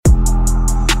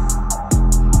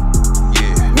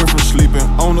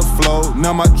on the floor.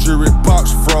 Now my jewelry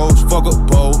box froze. Fuck a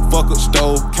bowl, fuck a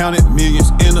stove. Counted millions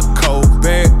in a cold.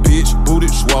 Bad bitch, booty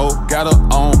swole. Got her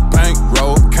on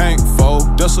bankroll. Can't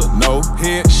fold, that's a no.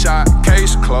 Headshot,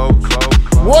 case closed.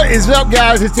 What is up,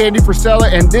 guys? It's Andy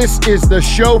Frisella, and this is the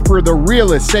show for the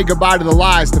realists. Say goodbye to the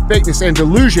lies, the fakeness, and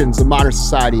delusions of modern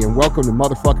society, and welcome to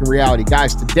motherfucking reality.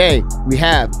 Guys, today we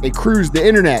have a Cruise the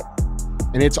Internet,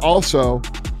 and it's also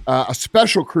a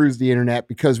special Cruise the Internet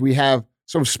because we have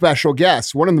some special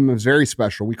guests. One of them is very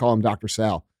special. We call him Dr.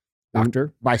 Sal.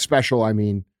 Doctor? By special, I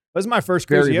mean This is my first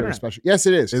Cruise the very Internet. special. Yes,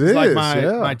 it is. It's like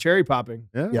my cherry popping.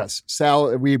 Yeah. Yes.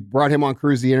 Sal, we brought him on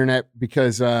Cruise the Internet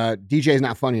because DJ's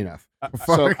not funny enough.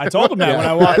 So, I told him that when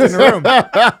I walked in the room.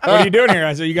 What are you doing here?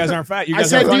 I said, you guys aren't fat. You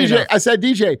guys aren't funny enough. I said,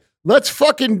 DJ, let's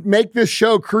fucking make this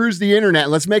show Cruise the Internet.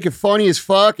 Let's make it funny as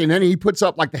fuck. And then he puts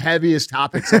up like the heaviest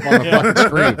topics up on the fucking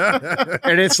screen.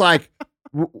 And it's like,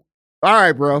 all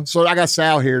right, bro. So I got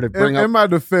Sal here to bring up. In my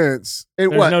defense,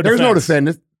 There's no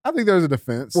defense. I think there's a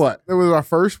defense. What? It was our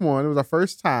first one. It was our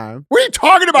first time. What are you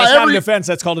talking about? That's not a defense.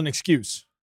 That's called an excuse.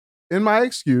 In my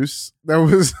excuse, there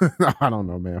was, I don't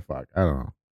know, man. Fuck. I don't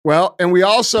know. Well, and we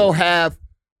also have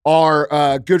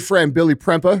our good friend, Billy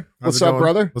Prempa. What's up,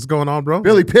 brother? What's going on, bro?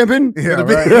 Billy Pimpin. Yeah,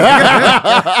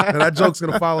 right. That joke's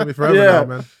going to follow me forever now,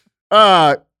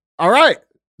 man. All right.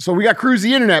 So we got Cruise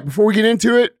the Internet. Before we get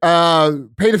into it,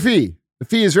 pay the fee. The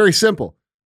fee is very simple.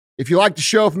 If you like the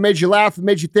show, if it made you laugh, if it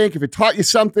made you think, if it taught you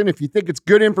something, if you think it's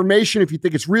good information, if you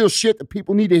think it's real shit that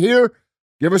people need to hear,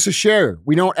 give us a share.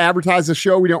 We don't advertise the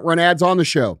show. We don't run ads on the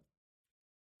show.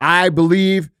 I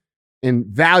believe in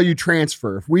value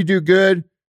transfer. If we do good,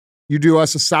 you do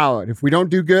us a solid. If we don't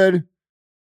do good,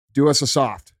 do us a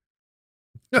soft.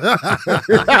 See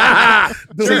that?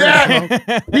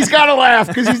 He's got to laugh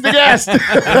because he's the guest.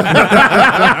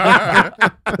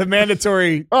 The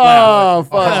mandatory. Oh,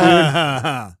 fuck,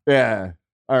 dude. Yeah.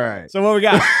 All right. So what we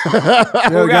got?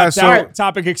 Yeah, guys,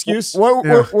 Topic excuse? What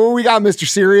we got, Mr.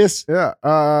 Serious?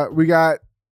 Yeah. We got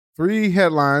 3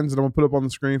 headlines that I'm going to put up on the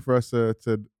screen for us to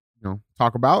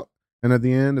talk about. And at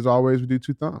the end, as always, we do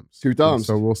 2 thumbs. 2 thumbs.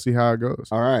 So we'll see how it goes.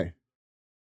 All right.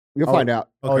 You'll find out.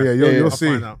 Oh, yeah. You'll see.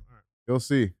 Find out. You'll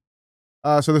see.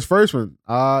 So this first one,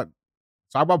 talk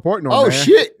about Portnoy. Oh, man.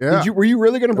 shit. Yeah. Were you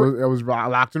really going to It was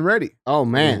locked and ready. Oh, It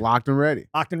was man. locked and ready.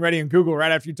 Locked and ready in Google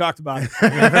right after you talked about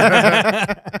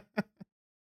it.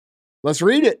 Let's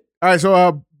read it. All right,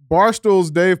 so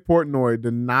Barstool's Dave Portnoy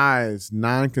denies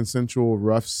non-consensual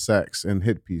rough sex in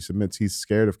hit piece, admits he's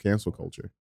scared of cancel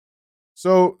culture.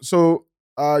 So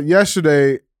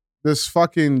yesterday, this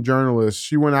fucking journalist,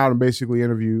 she went out and basically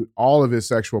interviewed all of his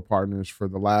sexual partners for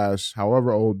the last,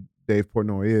 however old Dave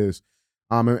Portnoy is,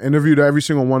 and interviewed every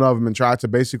single one of them and tried to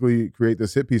basically create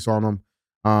this hit piece on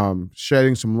them,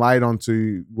 shedding some light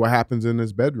onto what happens in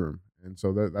his bedroom. And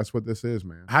so that's what this is,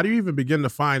 man. How do you even begin to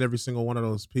find every single one of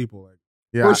those people? Like,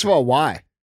 Yeah, First of all, why?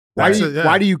 Why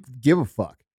do you give a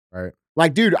fuck? right.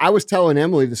 Like, dude, I was telling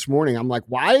Emily this morning, I'm like,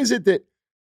 why is it that,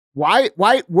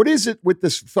 what is it with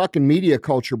this fucking media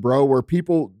culture, bro, where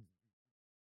people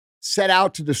set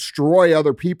out to destroy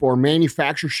other people or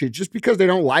manufacture shit just because they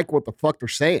don't like what the fuck they're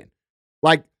saying?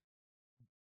 Like,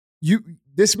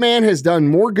 this man has done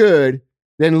more good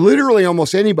than literally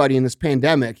almost anybody in this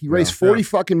pandemic. He raised $40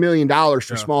 fucking million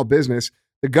for small business.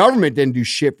 The government didn't do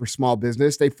shit for small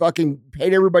business. They fucking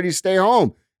paid everybody to stay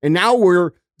home. And now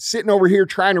we're sitting over here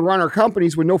trying to run our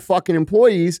companies with no fucking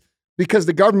employees because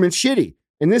the government's shitty.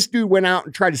 And this dude went out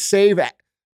and tried to save it.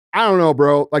 I don't know,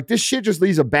 bro. Like, this shit just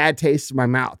leaves a bad taste in my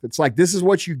mouth. It's like, this is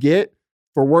what you get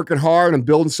for working hard and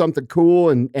building something cool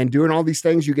and doing all these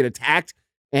things. You get attacked.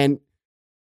 And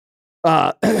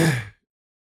I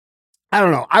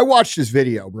don't know. I watched this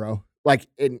video, bro. Like,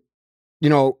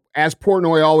 as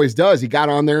Portnoy always does, he got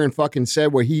on there and fucking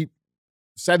said what he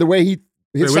said, the way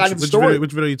his side of the story.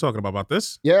 Which video are you talking about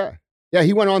this? Yeah. Yeah,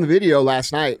 he went on the video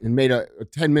last night and made a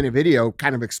 10-minute video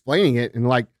kind of explaining it. And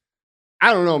like,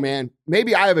 I don't know, man.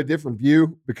 Maybe I have a different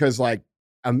view because like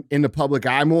I'm in the public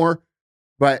eye more,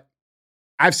 but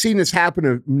I've seen this happen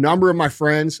to a number of my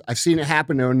friends. I've seen it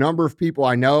happen to a number of people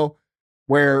I know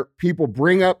where people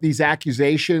bring up these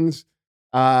accusations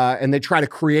and they try to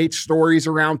create stories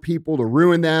around people to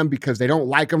ruin them because they don't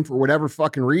like them for whatever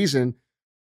fucking reason.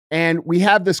 And we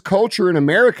have this culture in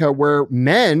America where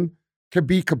men could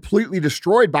be completely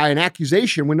destroyed by an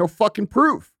accusation with no fucking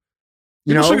proof.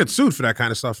 You should get sued for that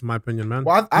kind of stuff, in my opinion, man.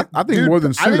 Well, I think more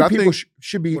than sued. I think people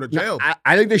should be go to jail.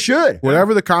 I think they should.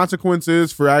 Whatever the consequence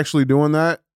is for actually doing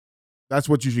that, that's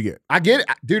what you should get. I get it.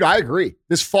 Dude, I agree.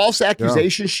 This false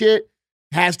accusation shit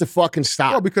has to fucking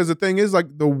stop. Well, because the thing is,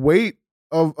 like, the weight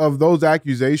of those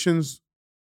accusations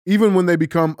even when they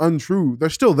become untrue, they're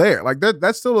still there. Like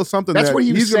that's still something that's that what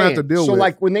he was he's gonna saying. have to deal so with.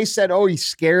 like when they said, "Oh, he's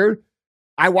scared,"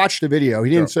 I watched the video.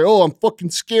 He didn't say, "Oh, I'm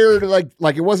fucking scared." Like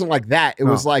it wasn't like that. It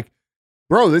was like,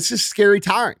 bro, this is scary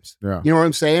times. Yeah. You know what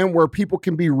I'm saying? Where people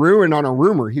can be ruined on a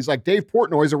rumor. He's like, Dave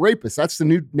Portnoy's a rapist. That's the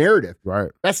new narrative. Right.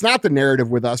 That's not the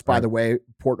narrative with us, by the way,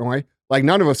 Portnoy. Like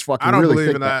none of us fucking I don't really believe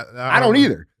think in that. I don't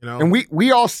either. You know? And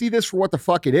we all see this for what the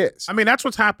fuck it is. I mean, that's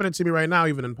what's happening to me right now,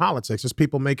 even in politics. There's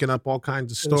people making up all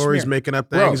kinds of It's stories, smear. making up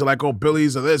things like, oh,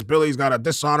 Billy's a this, Billy's got a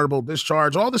dishonorable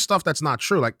discharge, all this stuff that's not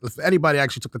true. Like, if anybody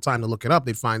actually took the time to look it up,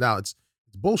 they'd find out it's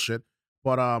bullshit.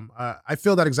 But I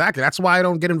feel that exactly. That's why I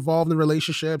don't get involved in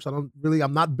relationships. I'm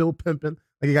not Bill pimping,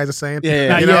 like you guys are saying. Yeah,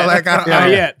 Not you know, yet. like I don't, Not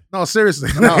yet. No, seriously.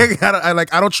 No.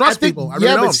 I don't trust people. I really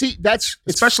don't. but see, it's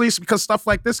Especially because stuff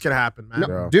like this can happen, man. No,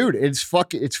 Yeah. dude, it's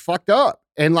fucked up.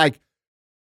 And like,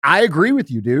 I agree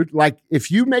with you, dude. Like, if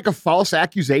you make a false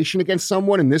accusation against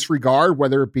someone in this regard,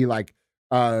 whether it be like,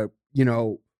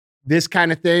 this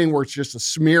kind of thing where it's just a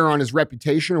smear on his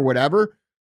reputation or whatever,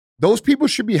 those people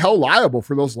should be held liable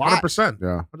for those lies. 100%.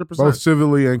 Yeah. 100%. Both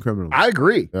civilly and criminally. I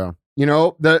agree. Yeah. You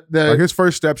know, Like his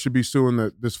first step should be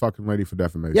suing this fucking lady for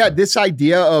defamation. yeah, this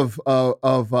idea of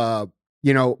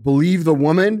believe the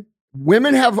woman.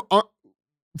 Women have,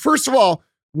 first of all,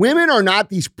 women are not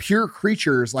these pure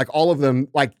creatures like all of them,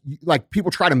 like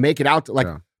people try to make it out to. Like,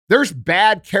 there's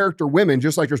bad character women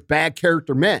just like there's bad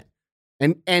character men.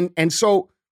 And so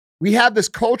we have this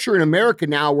culture in America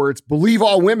now where it's believe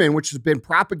all women, which has been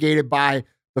propagated by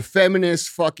the feminist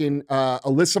fucking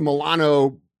Alyssa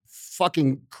Milano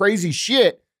fucking crazy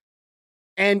shit.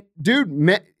 And dude,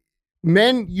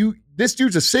 this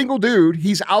dude's a single dude.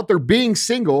 He's out there being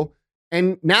single.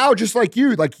 And now, just like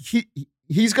you, like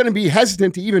he's going to be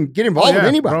hesitant to even get involved with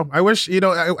anybody. Bro. I wish,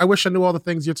 I wish I knew all the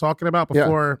things you're talking about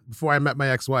before I met my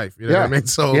ex-wife. You know what I mean?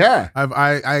 So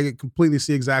I completely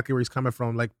see exactly where he's coming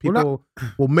from. Like, people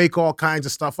will make all kinds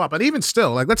of stuff up. And even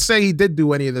still, like, let's say he did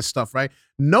do any of this stuff, right?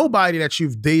 Nobody that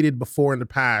you've dated before in the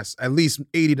past, at least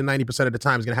 80 to 90% of the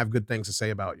time, is going to have good things to say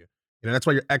about you. You know, that's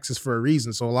why your ex is for a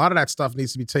reason. So a lot of that stuff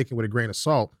needs to be taken with a grain of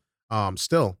salt.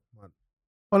 Still.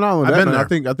 Well, not only I've that, been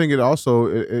man, I think it also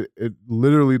it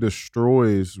literally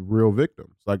destroys real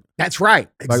victims. Like, that's right.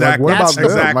 Like what about them?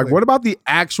 Exactly. Like, what about the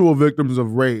actual victims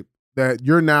of rape that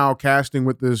you're now casting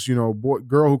with this,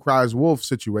 girl who cries wolf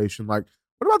situation? Like,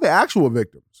 what about the actual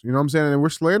victims? You know what I'm saying? And we're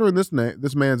slandering this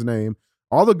man's name,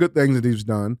 all the good things that he's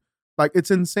done. Like,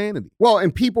 it's insanity. Well,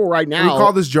 and people right now, we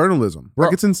call this journalism. Bro,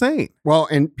 like, it's insane. Well,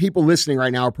 and people listening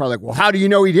right now are probably like, well, how do you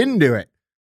know he didn't do it?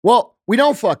 Well, we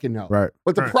don't fucking know. Right.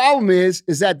 But the problem is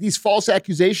that these false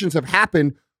accusations have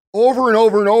happened over and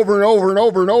over and over and over and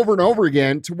over and over and over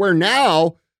again, to where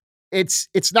now it's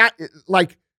not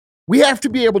like, we have to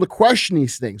be able to question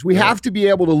these things. We have to be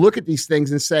able to look at these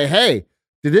things and say, hey,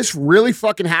 did this really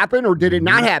fucking happen or did it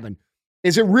not happen?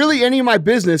 Is it really any of my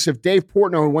business if Dave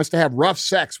Portnoy wants to have rough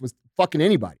sex with fucking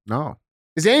anybody? No.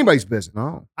 Is it anybody's business?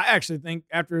 No. I actually think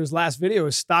after his last video,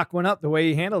 his stock went up the way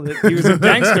he handled it. He was a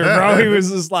gangster, bro. He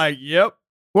was just like, yep.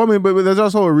 Well, I mean, but there's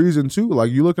also a reason too. Like,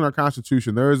 you look in our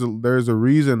Constitution, there's a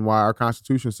reason why our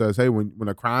Constitution says, hey, when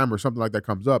a crime or something like that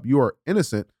comes up, you are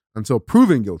innocent until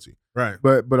proven guilty. Right.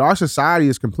 But our society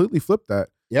has completely flipped that.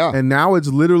 Yeah. And now it's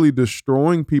literally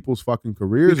destroying people's fucking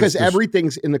careers. Because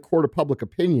everything's in the court of public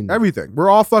opinion now. Everything. We're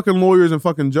all fucking lawyers and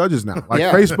fucking judges now. Like,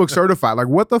 Facebook certified. Like,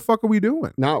 what the fuck are we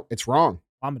doing? No, it's wrong.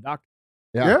 I'm a doctor.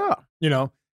 Yeah. You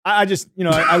know, I just,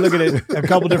 I look at it a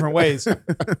couple different ways.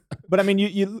 But I mean,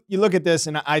 you look at this,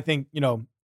 and I think, to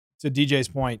DJ's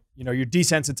point, you're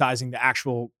desensitizing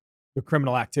the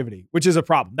criminal activity, which is a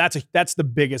problem. That's the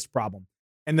biggest problem.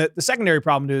 And the secondary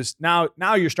problem is now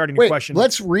you're starting to question.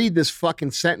 Let's read this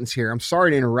fucking sentence here. I'm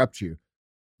sorry to interrupt you.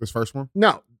 This first one?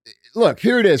 No. Look,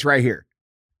 here it is right here.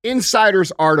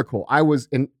 Insider's article. I was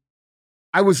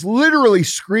literally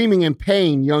screaming in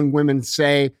pain, young women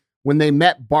say, when they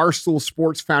met Barstool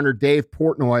Sports founder Dave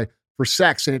Portnoy for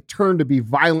sex, and it turned to be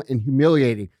violent and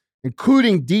humiliating,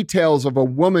 including details of a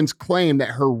woman's claim that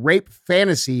her rape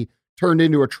fantasy turned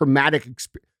into a traumatic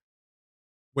experience.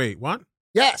 Wait, what?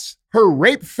 Yes, her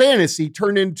rape fantasy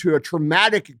turned into a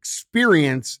traumatic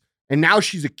experience, and now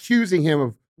she's accusing him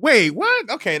of. Wait, what?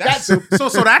 Okay, so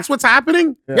that's what's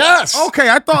happening? Yes. Okay,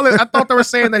 I thought they were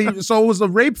saying that it was a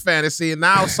rape fantasy, and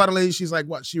now suddenly she's like,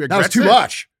 what? She regrets that was too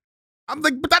much. I'm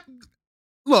like,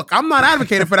 look, I'm not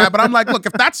advocating for that, but I'm like, look,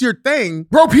 if that's your thing,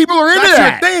 bro, people are into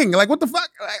that. That's your thing. Like, what the fuck?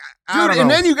 I don't know. And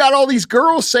then you got all these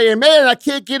girls saying, man, I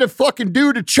can't get a fucking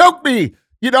dude to choke me.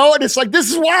 You know, and it's like,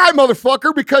 this is why,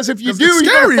 motherfucker, because if you do, it's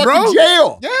scary, you're going to fucking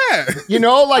jail. Yeah. You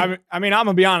know, like. I mean, I'm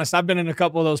going to be honest. I've been in a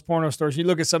couple of those porno stores. You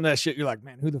look at some of that shit, you're like,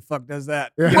 man, who the fuck does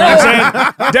that? You know what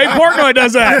I'm saying? Dave Portnoy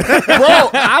does that.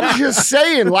 Bro, I'm just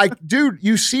saying, like, dude,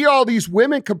 you see all these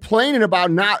women complaining about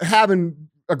not having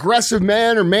aggressive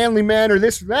men or manly men or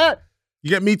this or that. You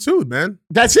get me too, man.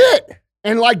 That's it.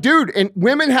 And like, dude, and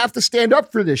women have to stand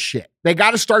up for this shit. They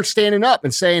got to start standing up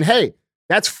and saying, hey,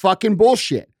 that's fucking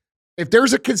bullshit. If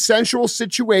there's a consensual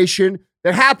situation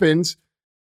that happens,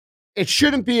 it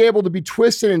shouldn't be able to be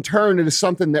twisted and turned into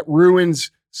something that ruins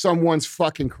someone's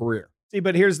fucking career. See,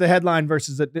 but here's the headline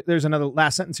versus there's another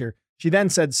last sentence here. She then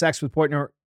said sex with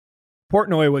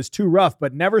Portnoy was too rough,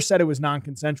 but never said it was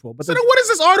non-consensual. But so then what is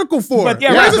this article for? But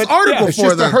yeah, what is this article it's for?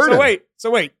 Just to hurt him.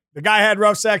 So wait. The guy had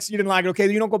rough sex. You didn't like it.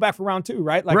 Okay, you don't go back for round 2,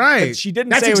 right? Like, right. But she didn't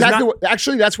that's say exactly it was not.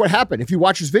 Actually, that's what happened. If you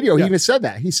watch his video, he even said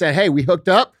that. He said, hey, we hooked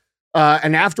up,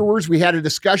 and afterwards we had a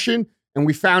discussion, and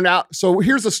we found out. So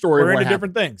here's the story. We're of what into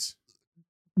happened. different things.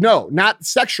 No, not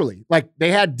sexually. Like,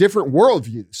 they had different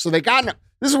worldviews. So they got,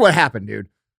 this is what happened, dude.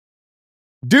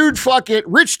 Dude,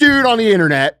 rich dude on the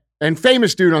internet and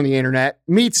famous dude on the internet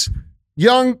meets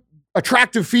young,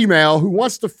 attractive female who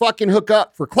wants to fucking hook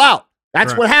up for clout.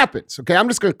 That's what happens. Okay. I'm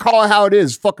just going to call it how it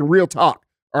is. Fucking real talk.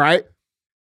 All right.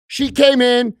 She came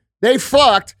in, they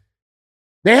fucked.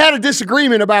 They had a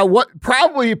disagreement about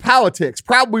probably politics,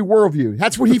 probably worldview.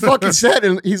 That's what he fucking said.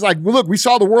 And he's like, well, look, we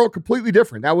saw the world completely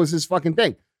different. That was his fucking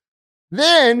thing.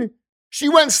 Then she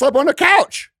went and slept on the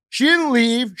couch. She didn't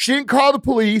leave. She didn't call the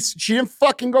police. She didn't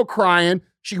fucking go crying.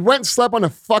 She went and slept on the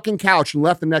fucking couch and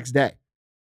left the next day.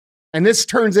 And this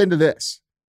turns into this.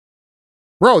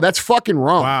 Bro, that's fucking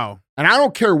wrong. Wow. And I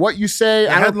don't care what you say.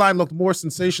 The headline looked more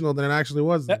sensational than it actually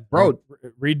was. Bro,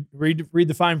 read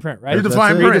the fine print, right? Read the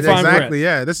fine print, exactly.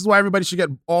 Yeah, this is why everybody should get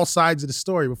all sides of the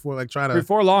story before like trying to.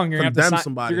 Before long, you're gonna have to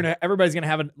somebody. Everybody's gonna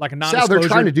have a non-disclosure. Sal, they're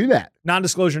trying to do that.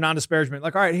 Non-disclosure, non-disparagement.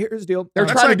 Like, all right, here's the deal. They're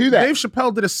trying to do that. Dave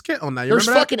Chappelle did a skit on that. You There's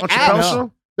remember fucking that?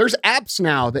 apps. There's apps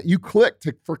now that you click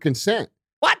for consent.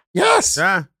 What? Yes.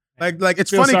 Yeah. Like it's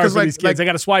funny because these kids, they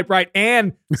got to swipe right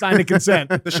and sign the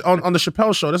consent. on the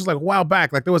Chappelle show, this is like a while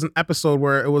back. Like there was an episode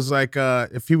where it was like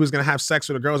if he was gonna have sex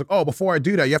with a girl, it was like, oh, before I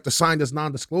do that, you have to sign this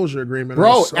non-disclosure agreement.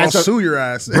 Bro, I'll sue your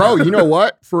ass. Bro, you know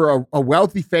what? For a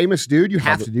wealthy, famous dude, you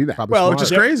have to do that. Well, which is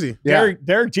crazy.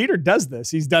 Derek Jeter does this.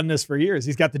 He's done this for years.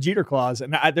 He's got the Jeter clause,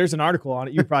 and there's an article on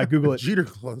it. You can probably Google it. Jeter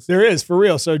clause. There is, for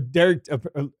real. So Derek.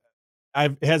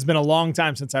 It has been a long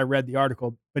time since I read the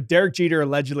article, but Derek Jeter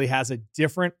allegedly has a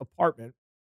different apartment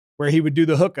where he would do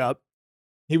the hookup.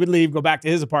 He would leave, go back to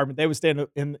his apartment. They would stay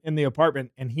in the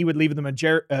apartment, and he would leave them a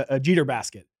Jeter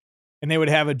basket. And they would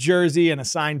have a jersey and a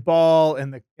signed ball,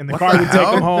 and the car would take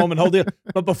them home and hold it.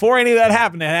 But before any of that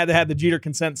happened, they had to have the Jeter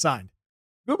consent signed.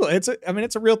 Google it.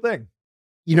 It's a real thing.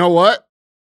 You know what?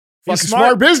 He's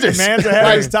smart business. Man's ahead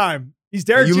of his time. He's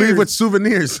Derek You Jeter. leave with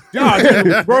souvenirs.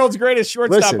 Yeah, world's greatest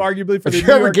shortstop, arguably for the if New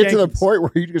you ever York get to the Yankees. point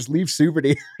where you just leave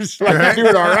souvenirs, like you're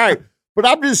doing all right. But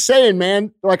I'm just saying,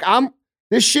 man, like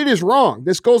this shit is wrong.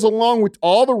 This goes along with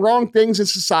all the wrong things in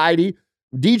society.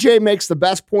 DJ makes the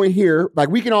best point here. Like,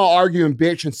 we can all argue and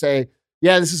bitch and say,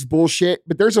 yeah, this is bullshit,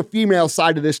 but there's a female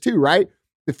side to this too, right?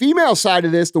 The female side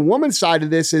of this, the woman side of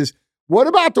this is, what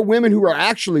about the women who are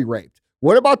actually raped?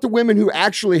 What about the women who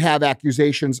actually have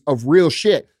accusations of real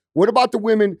shit? What about the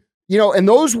women, and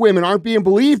those women aren't being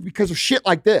believed because of shit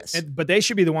like this. But they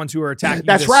should be the ones who are attacking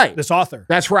this author.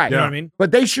 That's right. You know what I mean?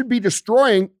 But they should be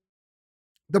destroying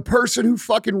the person who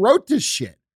fucking wrote this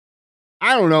shit.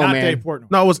 I don't know, Not man. Dave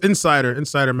Portnoy. No, it was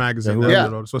Insider Magazine.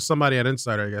 Yeah. So somebody at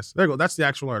Insider, I guess. There you go. That's the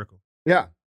actual article. Yeah.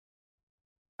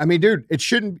 I mean, dude, it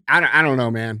shouldn't, I don't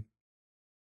know, man.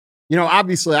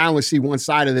 Obviously I only see one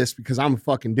side of this because I'm a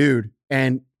fucking dude.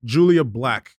 And Julia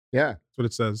Black. Yeah. That's what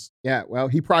it says. Yeah. Well,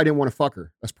 he probably didn't want to fuck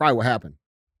her. That's probably what happened.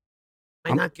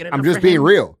 I'm just being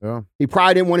real. Yeah. He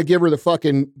probably didn't want to give her the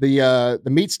fucking, the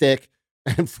meat stick,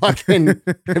 and fucking,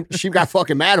 she got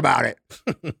fucking mad about it.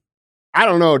 I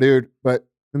don't know, dude, but.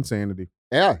 Insanity.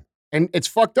 Yeah. And it's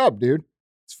fucked up, dude.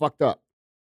 It's fucked up.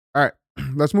 All right.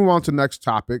 Let's move on to next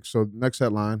topic. So next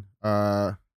headline,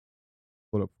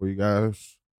 pull up for you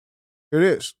guys. Here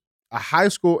it is. A high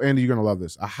school, Andy, you're going to love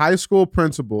this. A high school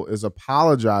principal is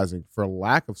apologizing for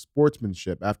lack of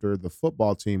sportsmanship after the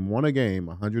football team won a game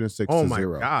 106-0. Oh my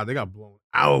God, they got blown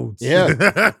out.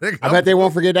 Yeah. I bet they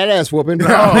won't forget that ass whooping. No.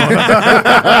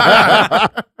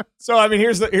 So, I mean,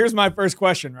 here's my first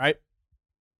question, right?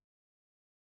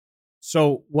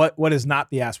 So what is not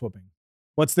the ass whooping?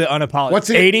 What's the unapologetic? What's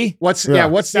 80? What's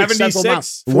the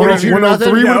 76? 103 would have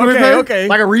been okay.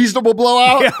 like a reasonable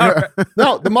blowout. Yeah.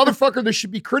 No, the motherfucker that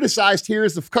should be criticized here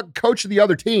is the coach of the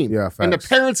other team, and the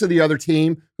parents of the other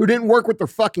team who didn't work with their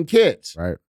fucking kids.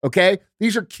 Right. Okay,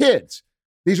 these are kids.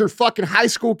 These are fucking high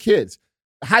school kids.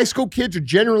 High school kids are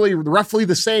generally roughly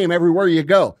the same everywhere you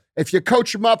go. If you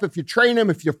coach them up, if you train them,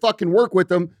 if you fucking work with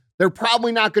them, they're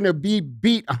probably not going to be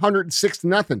beat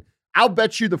 106-0. I'll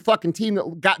bet you the fucking team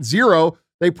that got 0,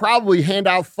 they probably hand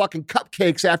out fucking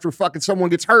cupcakes after fucking someone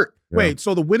gets hurt. Yeah. Wait,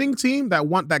 so the winning team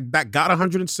that got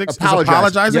 106 is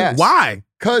apologizing? Yes. Why?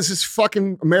 Because it's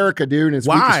fucking America, dude, and it's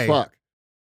weak as fuck.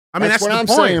 I mean, that's what I'm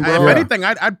saying, bro. If anything,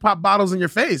 I'd pop bottles in your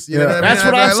face. You know what I mean? That's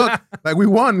what I'm saying. Look, like we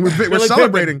won. We're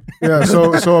celebrating. Yeah.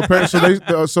 So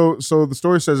the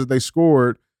story says that they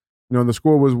scored. You know, the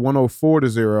score was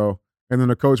 104-0, and then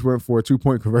the coach went for a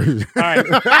 2-point conversion. All right.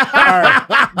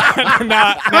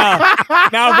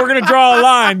 Now, if we're gonna draw a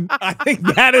line, I think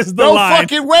that is the line. No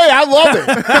fucking way. I love it.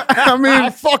 I mean, I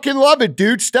fucking love it,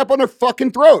 dude. Step on their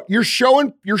fucking throat. You're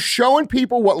showing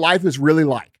people what life is really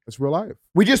like. It's real life.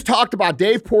 We just talked about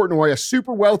Dave Portnoy, a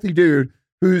super wealthy dude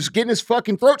who's getting his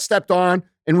fucking throat stepped on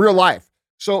in real life.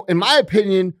 So, in my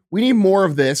opinion, we need more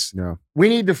of this. Yeah. We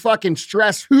need to fucking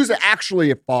stress who's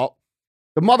actually at fault.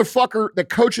 The motherfucker that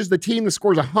coaches the team that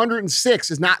scores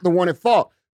 106 is not the one at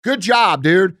fault. Good job,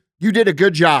 dude. You did a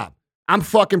good job. I'm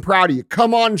fucking proud of you.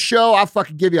 Come on show. I'll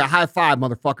fucking give you a high five,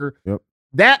 motherfucker. Yep.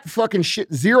 That fucking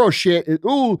shit, 0 shit. It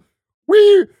was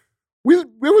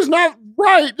not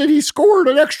right that he scored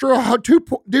an extra 2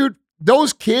 points. Dude,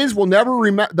 those kids will never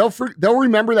remember. They'll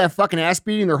remember that fucking ass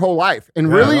beating their whole life.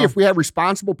 And really, if we had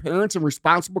responsible parents and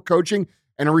responsible coaching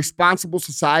and a responsible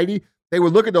society, they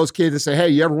would look at those kids and say, hey,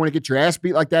 you ever want to get your ass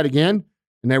beat like that again?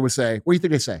 And they would say, what do you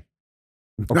think they say?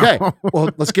 Okay, well,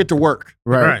 let's get to work.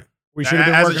 Right. We should have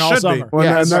been working all summer.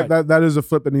 Well, that is a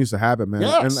flip that needs to happen, man.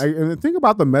 Yes. And think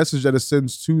about the message that it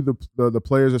sends to the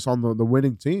players that's on the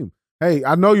winning team. Hey,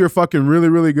 I know you're fucking really,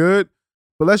 really good,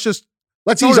 but let's ease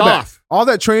off. All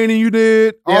that training you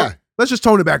did, let's just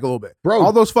tone it back a little bit. Bro.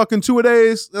 All those fucking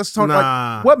 2-a-days, let's tone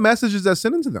like, what message is that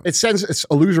sending to them? It's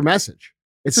a loser message.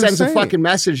 It sends a fucking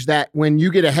message that when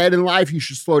you get ahead in life, you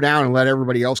should slow down and let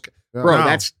everybody else.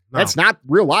 Bro, that's not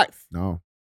real life. No.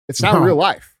 It's not real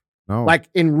life. No. Like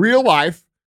in real life,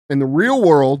 in the real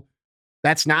world,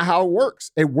 that's not how it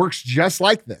works. It works just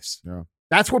like this. Yeah.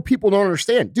 That's what people don't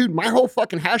understand. Dude, my whole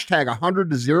fucking hashtag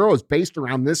 100-0 is based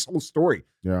around this whole story.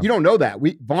 Yeah. You don't know that.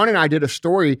 Vaughn and I did a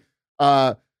story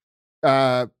years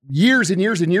and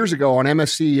years and years ago on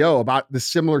MSCEO about the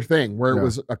similar thing where it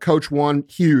was a coach won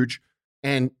huge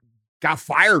and got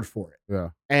fired for it.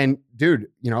 Yeah. And dude,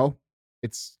 you know,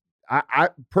 I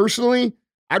personally,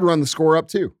 I'd run the score up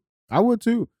too. I would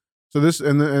too. So this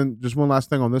and just one last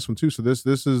thing on this one too. So this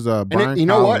is Brian. You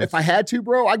know what? If I had to,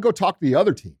 bro, I'd go talk to the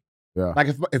other team. Yeah. Like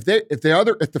if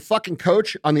the fucking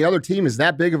coach on the other team is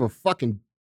that big of a fucking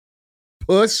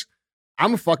puss, I'm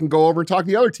gonna fucking go over and talk to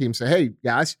the other team. Say, hey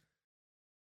guys,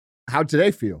 how'd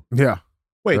today feel? Yeah.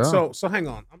 Wait. So hang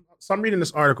on. So I'm reading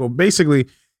this article. Basically,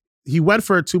 he went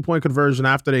for a 2-point conversion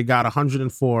after they got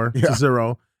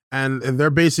 104-0, and they're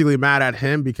basically mad at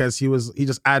him because he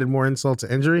just added more insult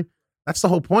to injury. That's the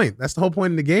whole point. That's the whole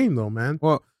point in the game, though, man.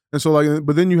 Well, and so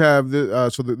but then you have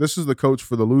this is the coach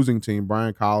for the losing team,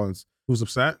 Brian Collins, who's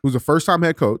upset, who's a first-time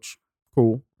head coach.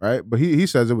 Cool, right? But he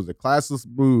says it was a classless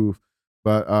move,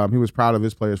 but he was proud of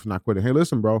his players for not quitting. Hey,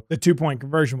 listen, bro, the 2-point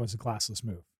conversion was a classless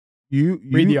move. You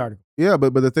read the article. Yeah,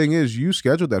 but the thing is, you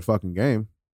scheduled that fucking game.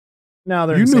 No,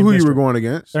 you knew who you were going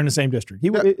against. They're in the same district.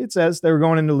 It says they were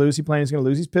going in to lose. He planned he's going to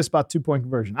lose. He's pissed about 2-point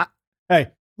conversion. Hey.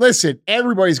 Listen,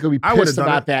 everybody's going to be pissed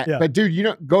about that. Yeah. But, dude, you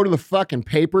don't go to the fucking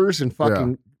papers and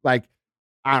fucking, like,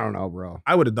 I don't know, bro.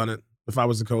 I would have done it if I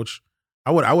was the coach.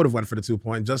 I would have went for the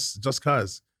 2-point just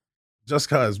cause. Just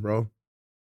cause, bro.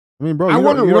 I mean, bro, I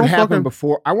wonder what happened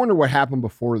before. I wonder what happened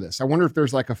before this. I wonder if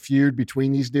there's like a feud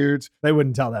between these dudes. They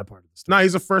wouldn't tell that part of the story. No,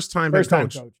 he's a first-time head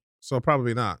coach. So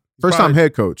probably not. First-time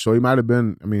head coach. So he might have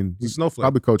been, I mean, he's snowflake.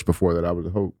 Probably coached before that, I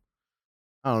would hope.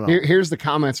 I don't know. Here's the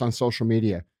comments on social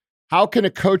media. How can a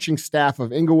coaching staff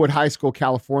of Inglewood High School,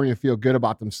 California feel good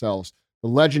about themselves? The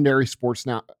legendary sports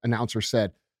announcer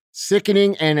said,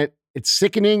 sickening and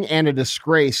a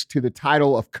disgrace to the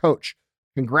title of coach.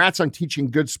 Congrats on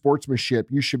teaching good sportsmanship.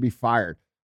 You should be fired.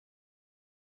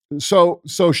 So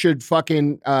should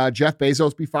fucking Jeff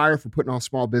Bezos be fired for putting all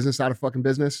small business out of fucking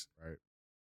business? Right.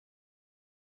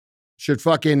 Should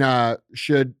fucking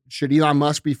should Elon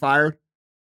Musk be fired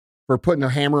for putting a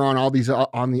hammer on all these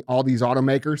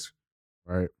automakers?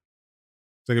 Right.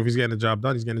 It's like if he's getting the job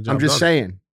done, he's getting the job done. I'm just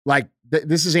saying. Like,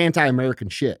 this is anti-American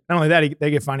shit. Not only that,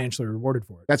 they get financially rewarded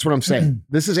for it. That's what I'm saying.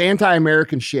 This is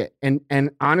anti-American shit.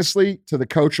 And honestly, to the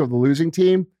coach of the losing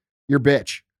team, you're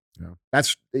bitch. Yeah.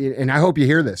 And I hope you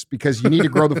hear this, because you need to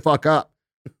grow the fuck up.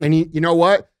 And you know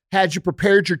what? Had you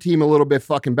prepared your team a little bit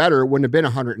fucking better, it wouldn't have been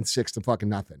 106 to fucking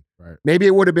nothing. Right. Maybe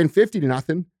it would have been 50 to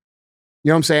nothing. You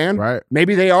know what I'm saying? Right.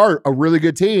 Maybe they are a really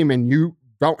good team and you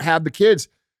don't have the kids.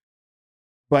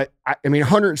 But I mean,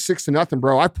 106 to nothing,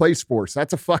 bro. I play sports.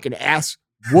 That's a fucking ass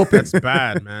whooping. That's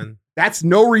bad, man. That's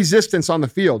no resistance on the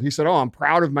field. He said, "Oh, I'm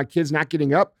proud of my kids not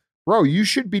getting up." Bro, you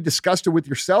should be disgusted with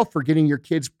yourself for getting your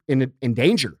kids in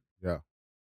danger. Yeah.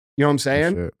 You know what I'm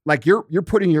saying? Like you're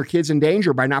putting your kids in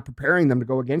danger by not preparing them to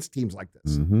go against teams like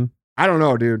this. Mm-hmm. I don't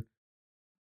know, dude.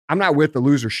 I'm not with the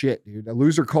loser shit, dude. The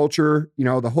loser culture, you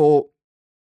know, the whole,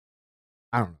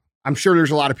 I don't know. I'm sure there's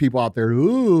a lot of people out there,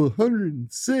 ooh,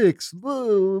 106.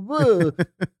 Whoa, whoa.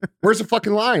 Where's the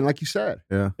fucking line, like you said?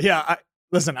 Yeah. Yeah.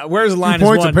 Listen, where's the line? 2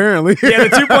 points, apparently. Yeah, the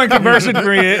 2-point conversion for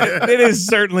me, it is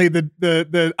certainly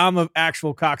the I'm an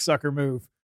actual cocksucker move.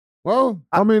 Well,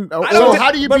 I mean, so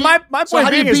how do you beat? My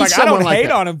point being is, like, I don't hate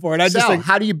on him for it. I just think,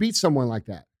 how do you beat someone like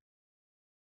that?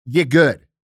 Get good.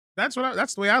 That's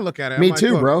the way I look at it. Me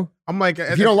too, bro. I'm like,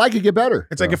 if you don't like it, get better.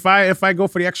 It's like if I go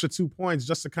for the extra 2 points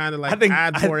just to kind of like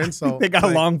add more insult. They got a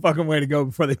long fucking way to go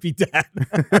before they beat that.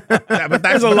 Yeah, but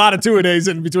there's a lot of two-a-days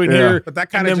in between here. But that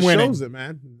kind of just shows it,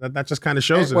 man. That just kind of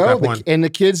shows it at that point. And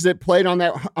the kids that played on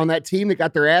that team that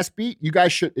got their ass beat, you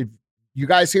guys should. If you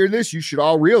guys hear this, you should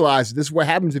all realize this is what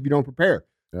happens if you don't prepare.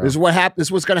 Yeah. This is what happens. This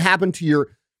is what's going to happen to your.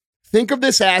 Think of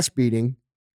this ass beating,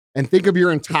 and think of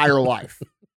your entire life.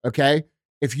 Okay.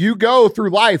 If you go through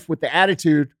life with the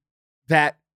attitude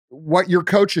that what your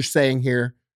coach is saying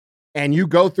here, and you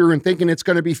go through and thinking it's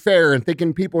going to be fair and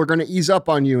thinking people are going to ease up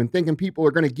on you and thinking people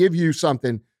are going to give you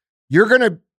something, your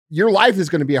life is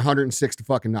going to be 106 to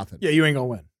fucking nothing. Yeah, you ain't going to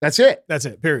win. That's it. That's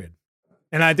it, period.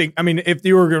 And I think, I mean, if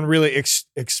you were going to really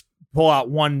pull out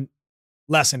one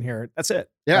lesson here, that's it.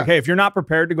 Yeah. Okay, if you're not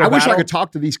prepared to go I battle. wish I could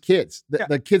talk to these kids,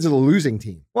 the kids of the losing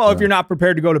team. Well, if you're not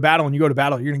prepared to go to battle and you go to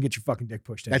battle, you're going to get your fucking dick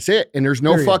pushed in. That's it. And there's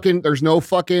no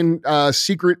fucking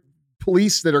secret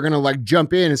police that are going to like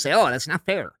jump in and say, "Oh, that's not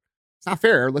fair. It's not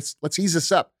fair. Let's ease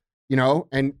this up." You know?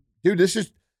 And dude,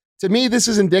 to me, this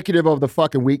is indicative of the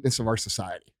fucking weakness of our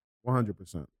society.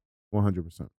 100%.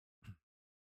 100%.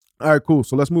 All right, cool.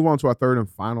 So let's move on to our third and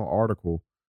final article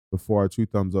before our 2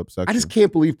 thumbs up section. I just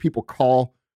can't believe people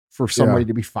call for somebody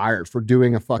to be fired for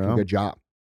doing a fucking good job.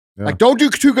 Yeah. Like, don't do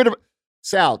too good of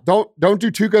Sal, don't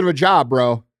do too good of a job,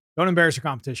 bro. Don't embarrass your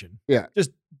competition. Yeah.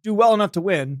 Just do well enough to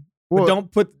win, but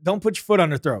don't put your foot on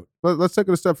their throat. Let's take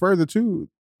it a step further too.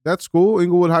 That school,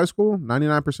 Inglewood High School,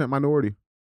 99% minority.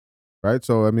 Right?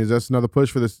 So, I mean, that's another push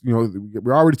for this. You know,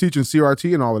 we're already teaching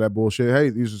CRT and all of that bullshit.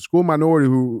 Hey, these are school minority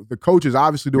who the coach is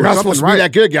obviously doing something right. You're not supposed to be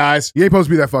that good, guys. You ain't supposed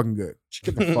to be that fucking good. Just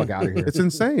get the fuck out of here. It's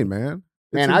insane, man.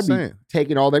 Man, I'd be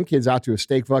taking all them kids out to a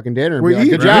steak fucking dinner and be like,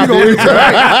 good job, dude.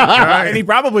 Right. And he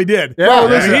probably did. Yeah, bro,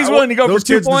 listen, he's willing to go for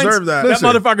 2 points. Deserve that. That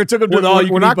motherfucker took him to the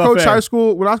all-you-can-eat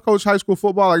buffet. When I coached high school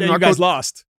football, like, you guys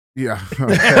lost. Yeah.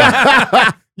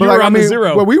 You were on the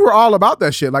zero. Well, we were all about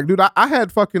that shit. Like, dude, I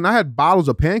had bottles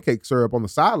of pancake syrup on the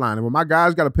sideline, and when my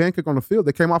guys got a pancake on the field,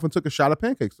 they came off and took a shot of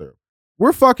pancake syrup.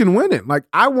 We're fucking winning. Like,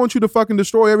 I want you to fucking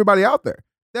destroy everybody out there.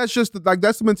 That's just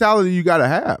that's the mentality you got to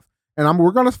have. And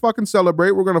we're gonna fucking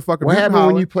celebrate. We're gonna fucking. What happened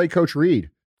when you played Coach Reed?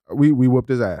 We whipped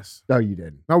his ass. No, you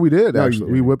didn't. No, we did. No, actually,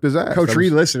 we whipped his ass. Coach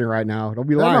Reed listening right now. Don't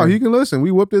be lying. No, he can listen.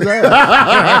 We whipped his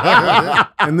ass.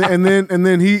 and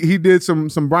then he did some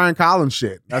Brian Collins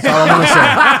shit. That's all I'm gonna say.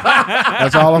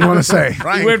 That's all I'm gonna say.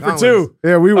 He went for 2.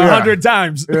 Yeah, we were 100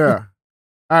 times. Yeah.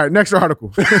 All right, next article.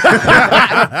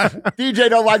 DJ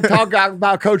don't like talking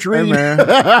about Coach Reed. Hey, man.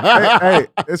 hey,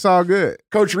 it's all good.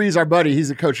 Coach Reed's our buddy. He's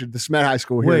the coach at the Smet High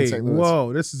School here in St. Louis.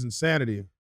 Whoa, this is insanity.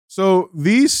 So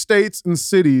these states and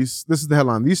cities, this is the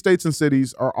headline, these states and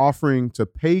cities are offering to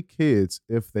pay kids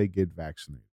if they get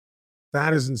vaccinated.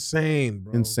 That is insane,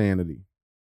 bro. Insanity.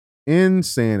 You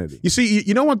see,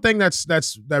 you know one thing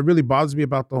that really bothers me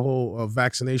about the whole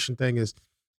vaccination thing is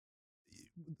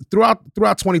throughout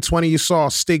 2020, you saw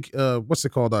what's it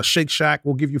called? Shake Shack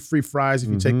will give you free fries if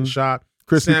you take the shot.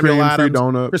 Krispy Kreme, free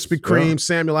donuts. Krispy Kreme,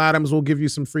 Samuel Adams will give you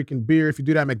some freaking beer if you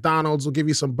do that. McDonald's will give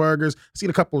you some burgers. I've seen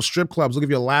a couple of strip clubs will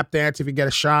give you a lap dance if you get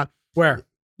a shot. Where?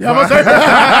 you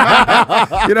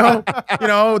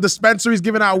know, dispensaries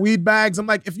giving out weed bags. I'm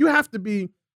like, if you have to be,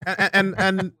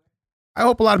 and I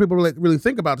hope a lot of people really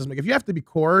think about this. Like, if you have to be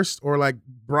coerced or like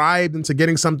bribed into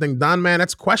getting something done, man,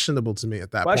 that's questionable to me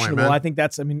at that point, man. I think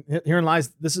herein lies,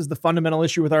 this is the fundamental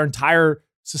issue with our entire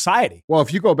society. Well,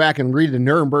 if you go back and read the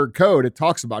Nuremberg Code, it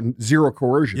talks about zero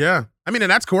coercion. Yeah. I mean,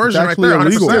 and that's coercion right there.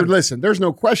 Illegal. Dude, listen, there's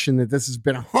no question that this has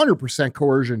been 100%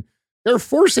 coercion. They're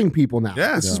forcing people now.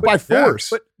 Yes. This is by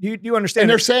force. Yeah. But do you understand? And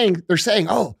they're saying,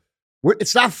 oh,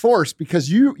 it's not forced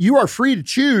because you are free to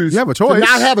choose. You have a choice to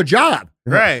not have a job.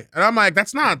 Right. And I'm like,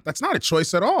 that's not a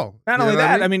choice at all. Not only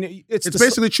that, I mean, it's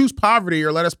basically choose poverty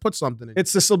or let us put something in.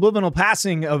 It's the subliminal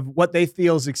passing of what they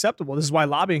feel is acceptable. This is why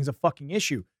lobbying is a fucking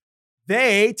issue.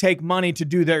 They take money to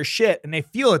do their shit and they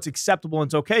feel it's acceptable and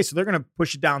it's okay. So they're going to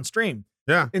push it downstream.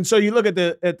 Yeah. And so you look at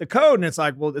the code and it's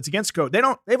like, well, it's against code.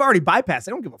 They've already bypassed.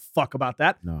 They don't give a fuck about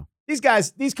that. No.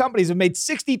 These companies have made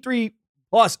 $63+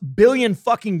 billion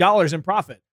fucking dollars in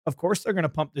profit. Of course they're going to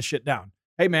pump this shit down.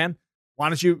 Hey man, why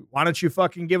don't you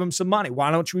fucking give them some money?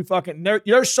 Why don't we fucking,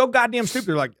 they're so goddamn stupid.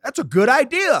 They're like, that's a good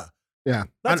idea. Yeah.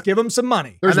 Let's give them some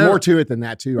money. There's more to it than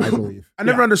that too, I believe. I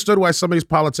never understood why some of these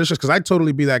politicians, because I'd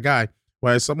totally be that guy,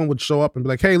 where someone would show up and be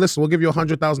like, hey, listen, we'll give you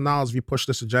 $100,000 if you push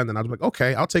this agenda. And I'd be like,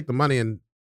 okay, I'll take the money and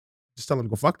just tell them to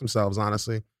go fuck themselves,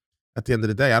 honestly, at the end of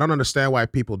the day. I don't understand why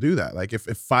people do that. Like if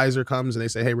Pfizer comes and they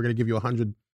say, hey, we're going to give you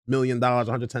 $100 million,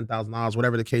 $110,000,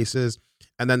 whatever the case is,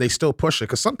 and then they still push it.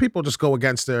 Because some people just go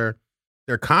against their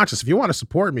conscience. If you want to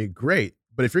support me, great.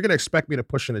 But if you're going to expect me to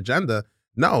push an agenda,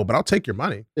 no, but I'll take your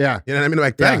money. Yeah. You know what I mean?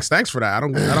 Like, thanks for that. I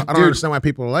don't understand why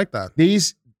people are like that.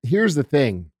 Here's the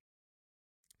thing.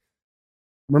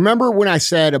 Remember when I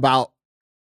said about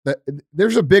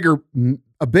there's a bigger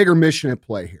mission at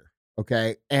play here,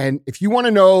 okay? And if you want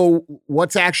to know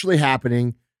what's actually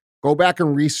happening, go back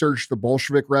and research the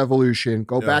Bolshevik Revolution.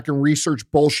 Go back and research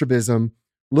Bolshevism.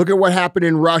 Look at what happened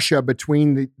in Russia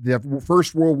between the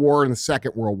First World War and the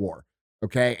Second World War,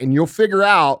 okay? And you'll figure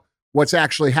out what's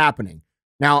actually happening.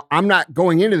 Now, I'm not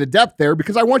going into the depth there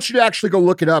because I want you to actually go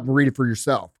look it up and read it for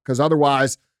yourself, because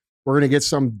otherwise we're going to get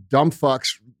some dumb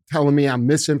fucks telling me I'm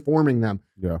misinforming them.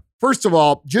 Yeah. First of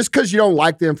all, just because you don't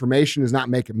like the information does not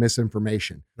make it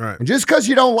misinformation. Right. And just because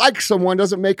you don't like someone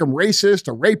doesn't make them racist,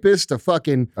 a rapist, a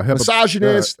fucking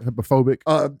misogynist. Hippophobic.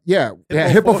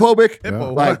 Hippophobic.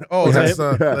 Hippo. Like, that's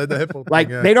the hippo. Like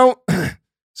they don't.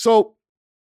 So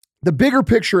the bigger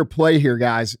picture of play here,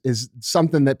 guys, is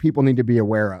something that people need to be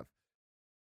aware of.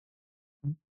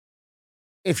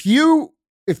 If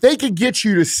they could get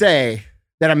you to say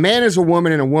that a man is a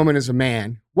woman and a woman is a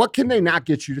man, what can they not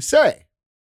get you to say?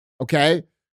 Okay.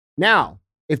 Now,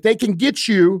 if they can get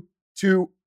you to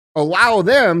allow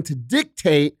them to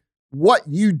dictate what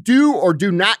you do or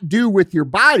do not do with your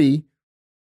body,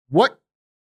 what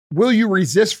will you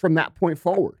resist from that point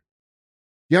forward?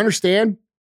 You understand?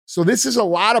 So this is a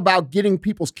lot about getting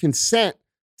people's consent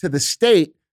to the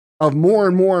state of more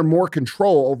and more and more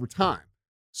control over time.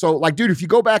 So, like, dude, if you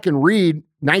go back and read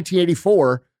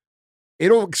 1984,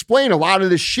 it'll explain a lot of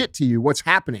this shit to you, what's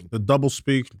happening. The double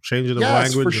speak, changing the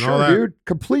language for and all that. Dude,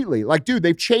 completely. Like, dude,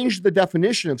 they've changed the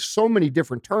definition of so many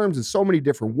different terms and so many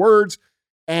different words.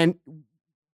 And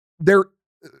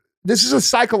this is a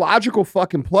psychological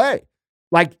fucking play.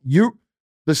 Like,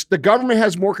 the government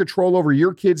has more control over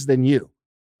your kids than you.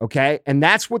 Okay. And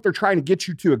that's what they're trying to get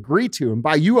you to agree to. And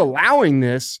by you allowing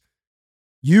this,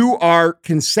 you are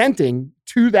consenting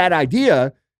to that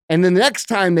idea. And then the next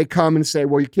time they come and say,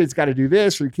 well, your kid's got to do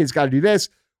this, or your kid's got to do this.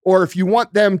 Or if you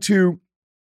want them to,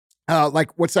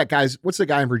 like, what's the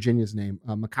guy in Virginia's name?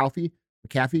 McAfee?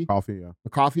 Coffee, yeah.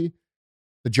 McAfee?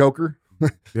 The Joker?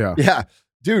 Yeah. Yeah.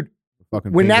 Dude,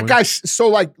 fucking when penguin. that guy, so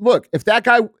like, look, if that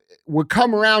guy would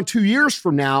come around 2 years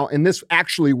from now and this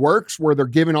actually works, where they're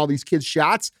giving all these kids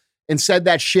shots, and said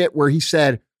that shit where he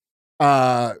said,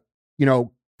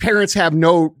 parents have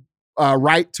no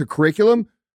right to curriculum,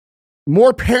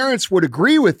 more parents would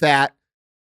agree with that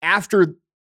after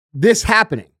this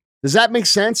happening. Does that make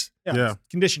sense? Yeah.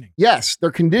 Conditioning. Yes. They're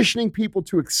conditioning people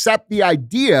to accept the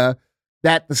idea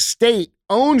that the state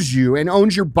owns you and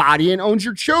owns your body and owns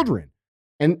your children.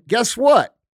 And guess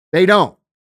what? They don't.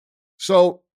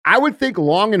 So I would think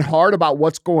long and hard about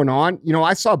what's going on. You know,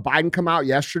 I saw Biden come out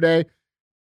yesterday,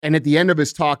 and at the end of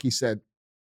his talk, he said,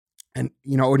 and,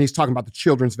 when he's talking about the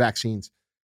children's vaccines,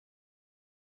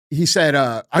 he said,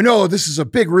 I know this is a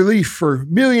big relief for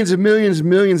millions and millions and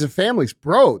millions of families.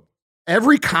 Bro,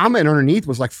 every comment underneath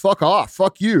was like, fuck off,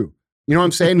 fuck you. You know what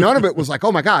I'm saying? None of it was like,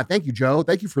 oh my God, thank you, Joe.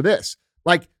 Thank you for this.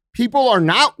 Like, people are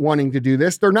not wanting to do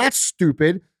this. They're not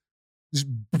stupid.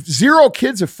 0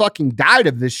 kids have fucking died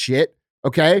of this shit,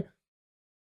 okay?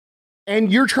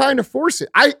 And you're trying to force it.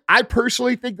 I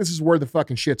personally think this is where the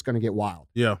fucking shit's going to get wild.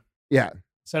 Yeah. Yeah.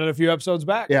 Said it a few episodes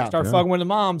back. Yeah. Start fucking with the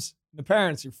moms, the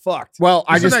parents, you're fucked. Well,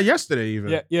 I said that yesterday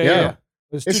even. Yeah.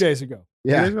 It was 2 days ago.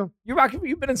 Yeah.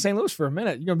 You've been in St. Louis for a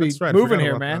minute. You're going to be moving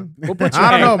here, man. We'll put you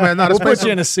I don't know, man. No, we'll put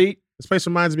you in a seat. This place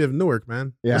reminds me of Newark,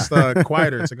 man. Yeah. It's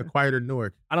quieter. It's like a quieter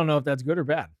Newark. I don't know if that's good or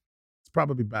bad. It's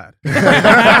probably bad.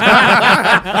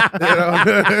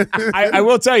 I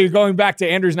will tell you, going back to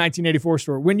Andrew's 1984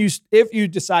 story, if you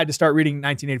decide to start reading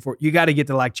 1984, you got to get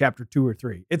to like chapter 2 or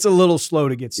 3. It's a little slow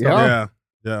to get started.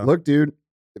 Yeah. Look, dude,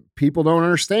 people don't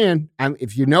understand.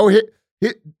 If you know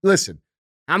listen,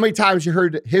 how many times you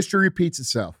heard that history repeats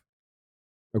itself?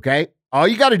 Okay? All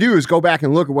you got to do is go back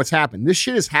and look at what's happened. This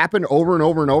shit has happened over and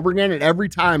over and over again, and every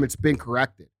time it's been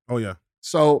corrected. Oh, yeah.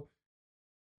 So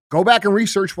go back and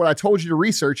research what I told you to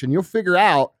research, and you'll figure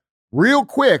out real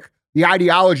quick the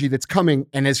ideology that's coming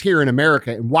and is here in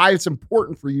America and why it's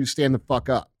important for you to stand the fuck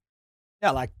up.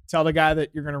 Yeah, like tell the guy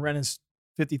that you're going to rent his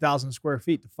 50,000 square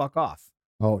feet to fuck off.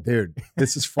 Oh, dude,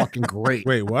 this is fucking great.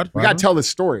 Wait, what? We got to tell this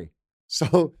story.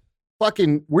 So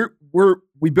fucking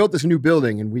we built this new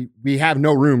building and we have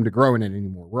no room to grow in it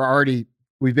anymore.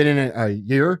 We've been in it a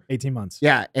year. 18 months.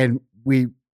 Yeah, and we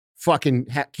fucking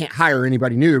can't hire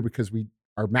anybody new because we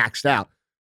are maxed out.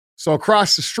 So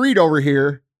across the street over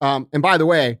here, and by the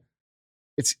way,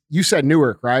 you said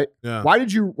Newark, right? Yeah. Why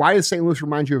did St. Louis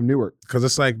remind you of Newark? Because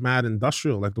it's like mad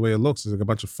industrial, like the way it looks. It's like a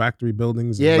bunch of factory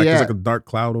buildings. Yeah, There's yeah. like a dark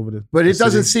cloud over there. But it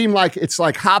doesn't seem like it's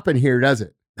like hopping here, does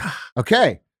it?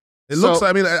 Okay. It looks.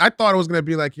 I mean, I thought it was gonna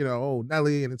be like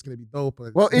Nelly, and it's gonna be dope.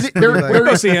 Well,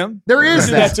 go see him. There is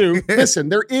that too. Listen,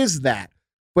 there is that,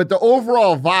 but the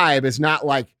overall vibe is not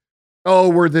like, oh,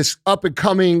 we're this up and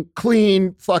coming,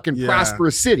 clean, fucking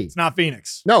prosperous city. It's not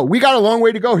Phoenix. No, we got a long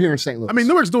way to go here in St. Louis. I mean,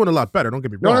 Newark's doing a lot better. Don't get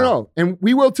me wrong. No, and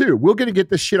we will too. We're gonna get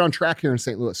this shit on track here in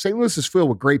St. Louis. St. Louis is filled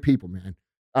with great people, man.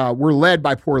 We're led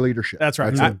by poor leadership. That's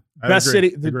right. I Best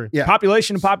agree. city.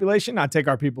 Population to population. I'd take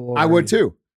our people over. I would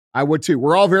too.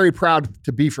 We're all very proud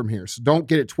to be from here, so don't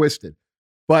get it twisted.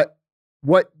 But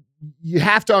what you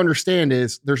have to understand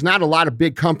is there's not a lot of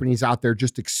big companies out there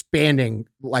just expanding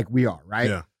like we are, right?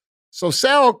 Yeah. So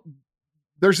Sal,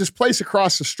 there's this place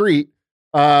across the street,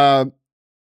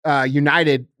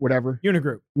 United, whatever.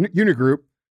 Unigroup.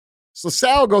 So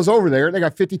Sal goes over there. They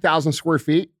got 50,000 square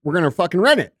feet. We're going to fucking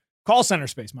rent it. Call center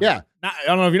space, Mike. Yeah. I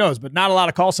don't know if you know this, but not a lot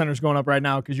of call centers going up right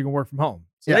now because you can work from home.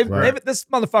 So this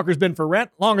motherfucker's been for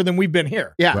rent longer than we've been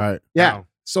here. Yeah. Right. Yeah. Wow.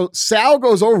 So Sal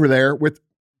goes over there with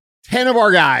 10 of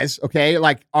our guys, okay?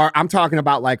 Like I'm talking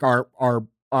about like our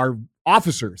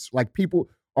officers, like people,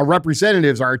 our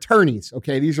representatives, our attorneys,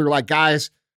 okay? These are like guys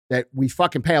that we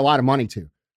fucking pay a lot of money to.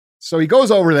 So he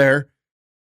goes over there,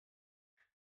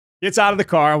 gets out of the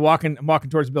car, I'm walking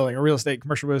towards the building. A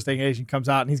commercial real estate agent comes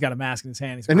out and he's got a mask in his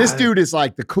hand. This dude is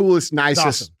like the coolest,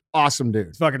 nicest, awesome dude.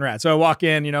 It's fucking rad. So I walk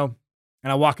in,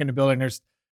 and I walk in the building. There's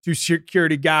 2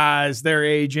 security guys, their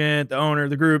agent, the owner of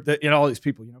the group, all these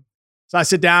people, So I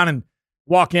sit down and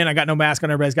walk in. I got no mask on.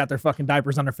 Everybody's got their fucking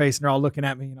diapers on their face and they're all looking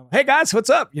at me. Hey guys,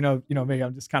 what's up? Me,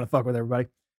 I'm just kind of fuck with everybody.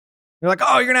 They're like,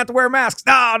 oh, you're gonna have to wear masks.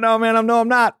 No, man, I'm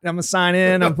not. I'm gonna sign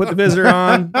in. I'm gonna put the visitor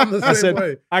on.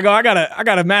 I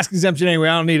got a mask exemption anyway.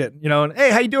 I don't need it. And hey,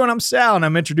 how you doing? I'm Sal, and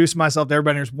I'm introducing myself to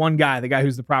everybody. There's one guy, the guy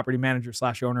who's the property manager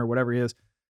 / owner, whatever he is,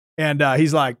 and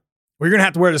he's like, well, you're gonna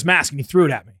have to wear this mask, and he threw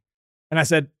it at me, and I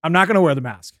said, I'm not gonna wear the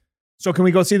mask. So can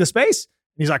we go see the space?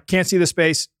 And he's like, can't see the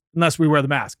space unless we wear the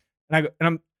mask.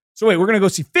 So wait, we're gonna go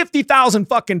see 50,000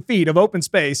 fucking feet of open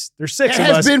space. There's 6 of us.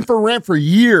 It has been for rent for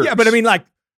years. Yeah, but I mean, like,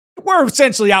 we're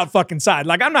essentially out fucking side.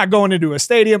 Like, I'm not going into a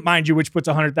stadium, mind you, which puts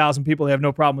 100,000 people. They have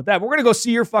no problem with that. But we're gonna go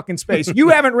see your fucking space. You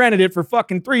haven't rented it for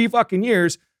fucking 3 fucking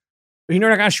years. But you're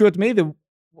not gonna show it to me, the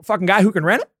fucking guy who can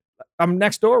rent it? I'm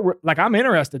next door. I'm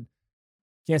interested.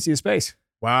 Can't see the space.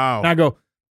 Wow. And I go,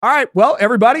 all right, well,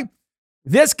 everybody,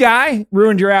 this guy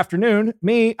ruined your afternoon.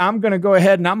 Me, I'm going to go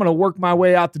ahead and I'm going to work my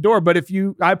way out the door. But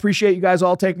I appreciate you guys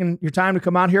all taking your time to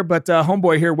come out here, but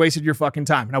homeboy here wasted your fucking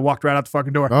time. And I walked right out the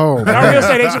fucking door. Oh, and our real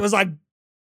estate agent was like,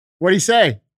 what'd he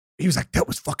say? He was like, that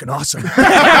was fucking awesome.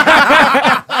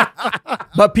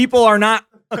 But people are not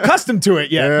accustomed to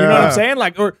it yet. Yeah. You know what I'm saying?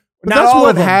 Like, or but not that's all what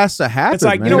of them. has to happen. It's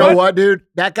like, man. You know what, dude?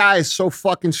 That guy is so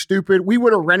fucking stupid. We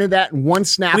would have rented that in one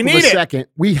snap of a second.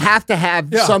 We have to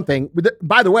have something.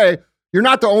 By the way, you're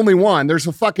not the only one. There's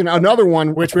another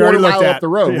one which we already looked at up the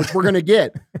road, which we're gonna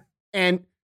get. And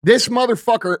this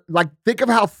motherfucker, like, think of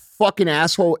how fucking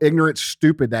asshole, ignorant,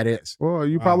 stupid that is. Well,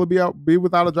 you probably be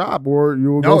without a job, or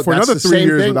you'll go for another 3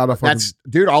 years without a fucking.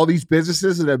 Dude, all these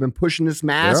businesses that have been pushing this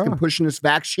mask and pushing this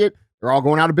vax shit, they're all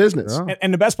going out of business. Yeah.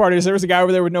 And the best part is there was a guy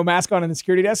over there with no mask on in the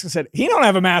security desk and said, he don't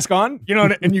have a mask on,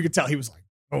 and you could tell he was like,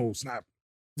 oh, snap.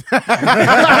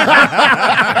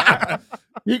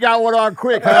 He got one on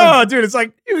quick. Huh? Oh, dude, it's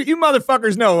like, you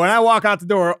motherfuckers know when I walk out the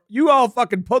door, you all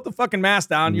fucking put the fucking mask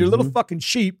down. You're little fucking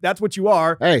sheep. That's what you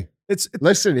are. Hey,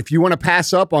 listen, if you want to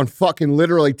pass up on fucking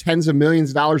literally tens of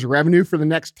millions of dollars of revenue for the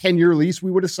next 10-year lease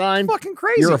we would have signed, fucking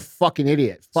crazy. You're a fucking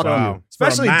idiot. Fuck you.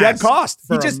 Especially dead cost.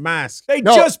 For a mask. They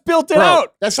just built it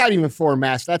out. That's not even for a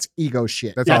mask. That's ego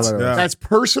shit. That's all that is. That's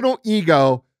personal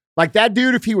ego. Like that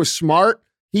dude, if he was smart,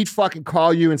 he'd fucking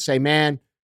call you and say, man,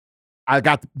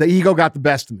 the ego got the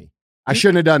best of me. I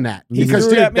shouldn't have done that. Because,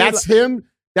 dude, that's him.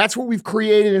 That's what we've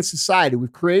created in society.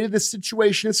 We've created this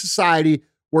situation in society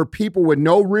where people with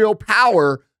no real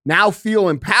power now feel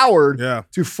empowered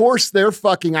to force their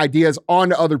fucking ideas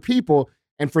onto other people.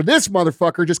 And for this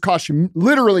motherfucker, just cost you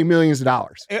literally millions of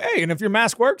dollars. Hey, and if your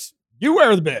mask works, you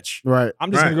wear the bitch. Right.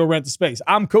 I'm just going to go rent the space.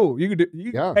 I'm cool. You can do.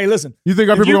 Hey, listen. You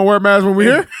think our people going to wear masks when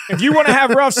we're here? If you want to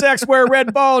have rough sex, wear a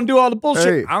red ball, and do all the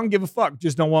bullshit, I don't give a fuck.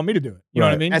 Just don't want me to do it. You know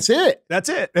what I mean? That's it. That's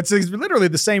it. It's literally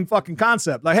the same fucking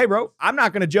concept. Like, hey, bro, I'm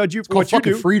not going to judge you for what you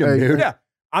do. Freedom, dude. Yeah.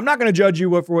 I'm not going to judge you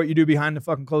for what you do behind the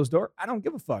fucking closed door. I don't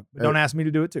give a fuck. But don't ask me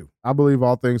to do it too. I believe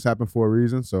all things happen for a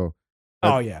reason. So.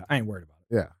 Oh, yeah. I ain't worried about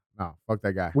it. Yeah. No, fuck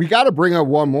that guy. We got to bring up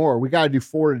one more. We got to do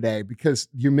 4 today because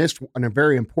you missed a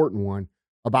very important one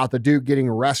about the dude getting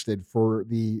arrested for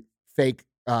the fake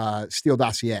Steele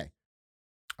dossier.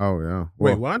 Oh, yeah.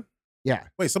 Wait, what? Yeah.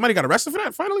 Wait, somebody got arrested for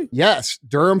that finally? Yes.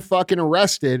 Durham fucking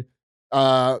arrested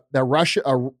a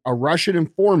Russian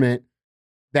informant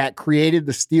that created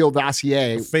the Steele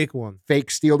dossier. A fake one. Fake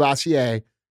Steele dossier.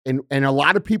 And a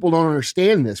lot of people don't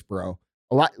understand this, bro.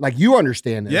 A lot, like you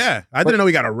understand this. Yeah. I didn't know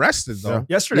he got arrested, though.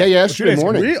 Yesterday. Yeah, yesterday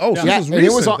morning. Oh, so this was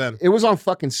recent, then. It was on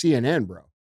fucking CNN, bro.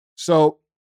 So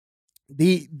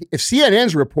if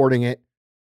CNN's reporting it,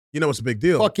 you know it's a big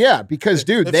deal. Fuck yeah, because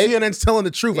dude, if CNN's telling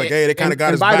the truth, like, hey, they kind of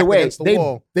got his back against the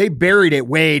wall. They buried it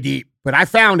way deep, but I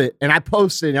found it and I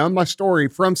posted it on my story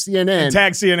from CNN. And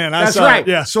tag CNN. That's right.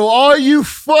 Yeah. So all you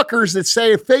fuckers that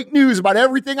say fake news about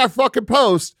everything I fucking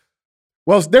post,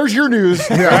 well, there's your news.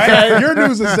 Okay? Your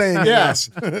news is saying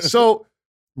yes. So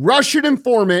Russian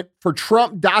informant for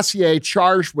Trump dossier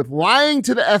charged with lying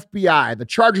to the FBI. The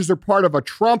charges are part of a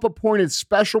Trump-appointed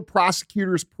special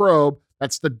prosecutor's probe,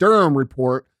 that's the Durham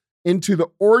report, into the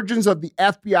origins of the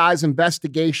FBI's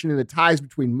investigation and the ties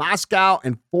between Moscow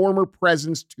and former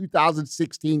president's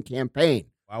 2016 campaign.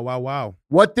 Wow.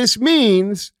 What this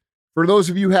means, for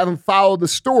those of you who haven't followed the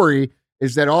story,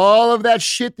 is that all of that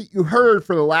shit that you heard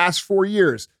for the last 4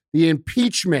 years, the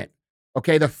impeachment,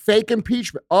 okay, the fake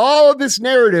impeachment, all of this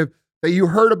narrative that you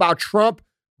heard about Trump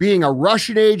being a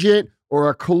Russian agent or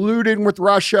a colluding with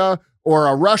Russia or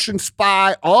a Russian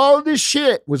spy, all of this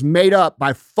shit was made up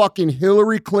by fucking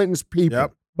Hillary Clinton's people.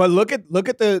 Yep. But look at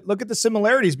the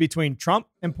similarities between Trump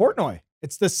and Portnoy.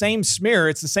 It's the same smear.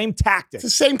 It's the same tactic. It's the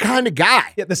same kind of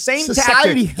guy. Yeah, the same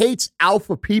Society tactic. hates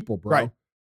alpha people, bro. Right.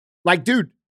 Like,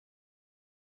 dude,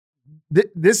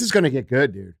 this is going to get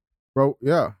good, dude. Bro,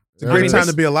 yeah. It's a great time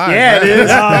to be alive. Yeah, it is.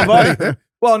 Buddy.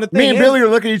 Well, and the thing me and Billy are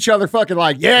looking at each other fucking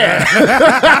like,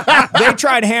 yeah. They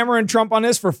tried hammering Trump on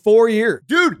this for 4 years.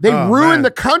 Dude, they ruined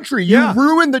the country. You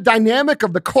ruined the dynamic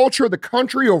of the culture of the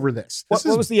country over this. What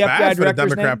was the FBI director's the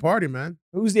Democrat name? Party, man.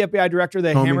 Who's the FBI director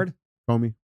they hammered?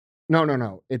 Comey.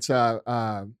 No. It's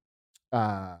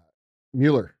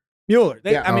Mueller. Mueller.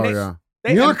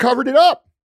 Mueller covered it up.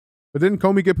 But didn't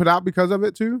Comey get put out because of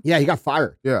it too? Yeah, he got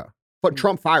fired. Yeah. But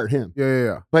Trump fired him.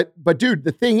 Yeah. But dude,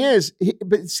 the thing is,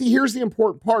 here's the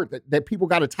important part that people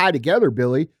got to tie together,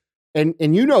 Billy. And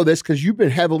you know this because you've been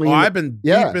heavily. I've been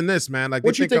deep in this, man. Like,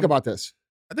 what you think about this?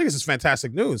 I think this is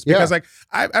fantastic news because, like,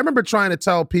 I remember trying to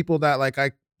tell people that, like,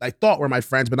 I thought were my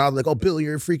friends, but now they're like, oh, Billy,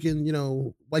 you're a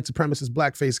freaking, white supremacist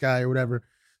blackface guy or whatever.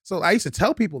 So I used to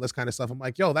tell people this kind of stuff. I'm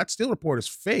like, yo, that Steele report is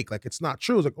fake. Like, it's not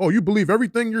true. It's like, oh, you believe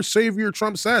everything your savior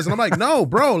Trump says, and I'm like, no,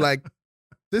 bro, like.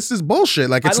 This is bullshit.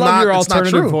 Like, it's not. Your it's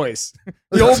alternative not true. Voice.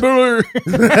 The old Billy.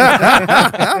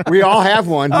 We all have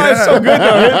one. Oh, it's so good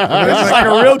though. It's like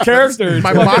a real character.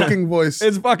 My mocking voice.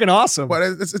 It's fucking awesome. But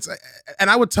it's and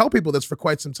I would tell people this for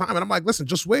quite some time, and I'm like, listen,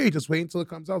 just wait until it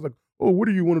comes out. I was like, oh, what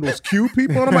are you, one of those Q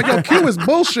people? And I'm like, yo, Q is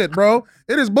bullshit, bro.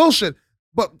 It is bullshit.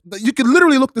 But you could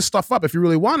literally look this stuff up if you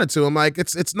really wanted to. I'm like,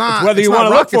 it's not. It's whether you want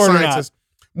to look for it or not.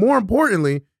 More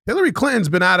importantly, Hillary Clinton's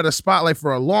been out of the spotlight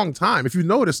for a long time. If you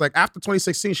notice, like after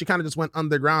 2016, she kind of just went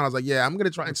underground. I was like, yeah, I'm going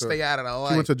to try and stay out of the light.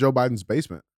 She went to Joe Biden's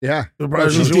basement. Yeah. Bro,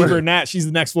 she's deeper than that. She's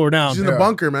the next floor down. She's in the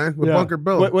bunker, man, with Bunker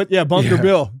Bill. Bunker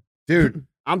Bill. Dude,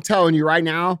 I'm telling you right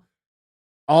now,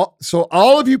 all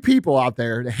of you people out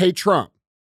there that hate Trump,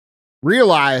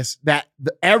 realize that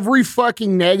every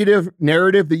fucking negative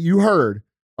narrative that you heard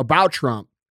about Trump,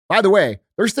 by the way,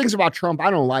 There's things about Trump I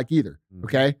don't like either,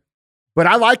 okay? But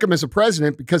I like him as a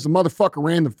president because the motherfucker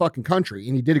ran the fucking country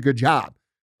and he did a good job,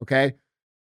 okay?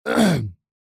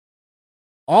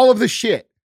 All of the shit,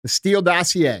 the Steele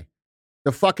dossier,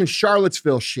 the fucking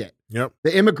Charlottesville shit, yep,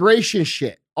 the immigration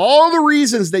shit, all the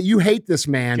reasons that you hate this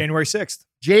man. January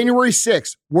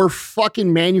 6th were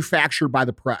fucking manufactured by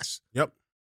the press. Yep.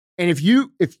 And if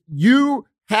you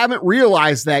haven't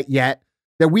realized that yet,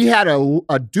 that we had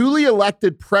a duly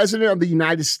elected president of the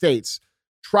United States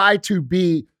try to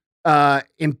be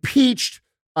impeached,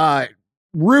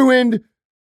 ruined,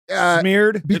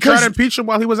 smeared. They tried to impeach him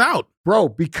while he was out. Bro,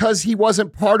 because he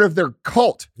wasn't part of their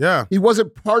cult. Yeah. He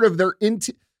wasn't part of their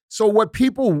So what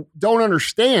people don't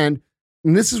understand,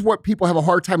 and this is what people have a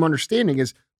hard time understanding,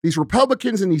 is these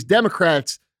Republicans and these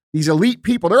Democrats, these elite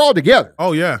people, they're all together.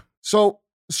 Oh, yeah. So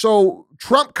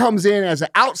Trump comes in as an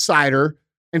outsider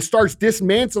and starts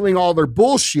dismantling all their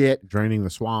bullshit. Draining the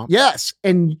swamp. Yes.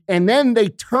 And then they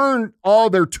turn all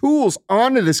their tools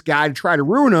onto this guy to try to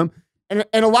ruin him. And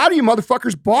a lot of you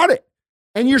motherfuckers bought it.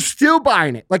 And you're still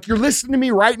buying it. Like, you're listening to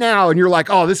me right now and you're like,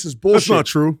 oh, this is bullshit. That's not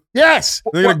true. Yes.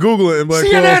 They're going to Google it and be like,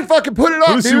 CNN fucking put it up,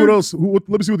 let me see what else. Let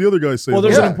me see what the other guys say. Well,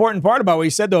 there's an important part about what you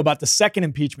said, though, about the second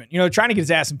impeachment. You know, trying to get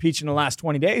his ass impeached in the last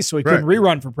 20 days so he couldn't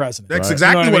rerun for president. That's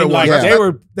exactly what it was.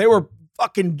 Like, they were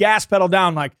fucking gas pedal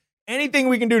down, like, anything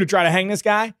we can do to try to hang this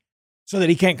guy so that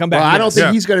he can't come back. Well, I don't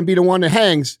think he's going to be the one that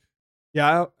hangs.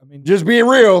 Yeah, I mean, just being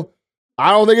real,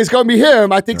 I don't think it's going to be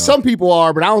him. I think some people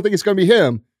are, but I don't think it's going to be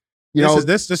him. You know,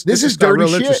 this is dirty real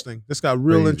shit. Interesting. This got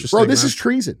real interesting, bro. This is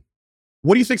treason.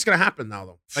 What do you think's going to happen now,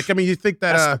 though? Like, I mean, you think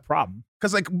that that's the problem?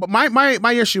 Because like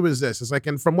my issue is this: is like,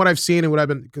 and from what I've seen and what I've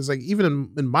been, because like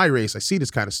even in my race, I see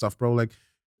this kind of stuff, bro. Like,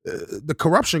 the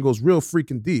corruption goes real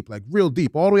freaking deep, like real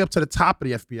deep, all the way up to the top of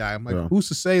the FBI. I'm like, who's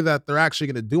to say that they're actually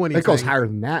going to do anything? It goes higher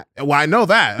than that. Well, I know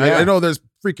that. Yeah. I know there's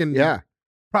freaking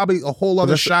probably a whole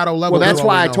other shadow level. Well, that's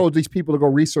why I told these people to go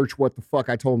research what the fuck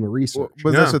I told them to research.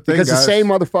 But that's the thing, because guys. The same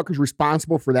motherfuckers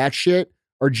responsible for that shit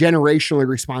are generationally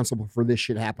responsible for this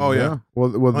shit happening. Oh yeah.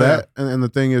 Well, that and the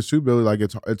thing is too, Billy. Like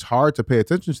it's hard to pay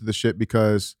attention to the shit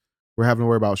because we're having to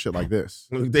worry about shit like this.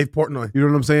 Dave Portnoy. You know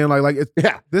what I'm saying? Like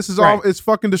this is all. It's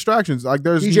fucking distractions. Like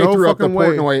there's DJ no threw up the fucking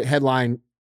way. Portnoy headline.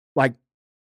 Like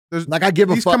I give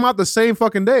a He's fuck. come out the same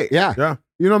fucking day. Yeah.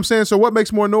 You know what I'm saying? So what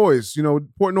makes more noise? You know,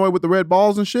 Portnoy with the red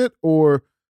balls and shit, or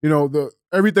you know,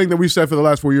 everything that we've said for the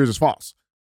last 4 years is false.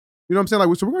 You know what I'm saying?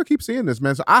 Like, so we're gonna keep seeing this,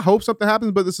 man. So I hope something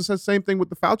happens, but this is the same thing with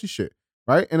the Fauci shit,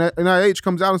 right? And NIH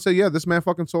comes out and say, yeah, this man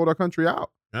fucking sold our country out.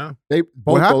 Yeah.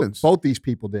 What happens? Both these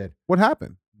people did. What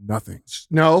happened? Nothing.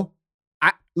 No.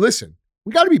 Listen,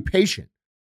 we got to be patient.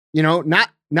 You know, not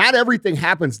everything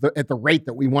happens at the rate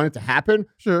that we want it to happen.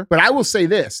 Sure. But I will say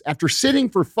this, after sitting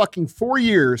for fucking 4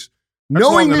 years,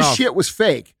 knowing this shit was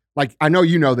fake, like, I know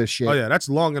you know this shit. Oh, yeah, that's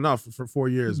long enough for 4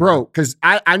 years. Bro, because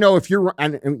I know if you're,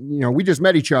 and you know, we just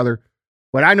met each other,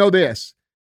 but I know this.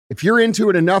 If you're into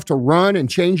it enough to run and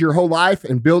change your whole life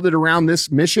and build it around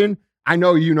this mission, I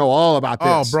know you know all about this.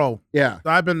 Oh, bro. Yeah.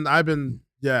 I've been,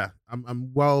 yeah.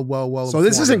 I'm well. So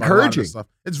this is encouraging.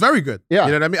 It's very good. Yeah.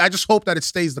 You know what I mean? I just hope that it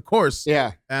stays the course.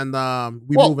 Yeah. And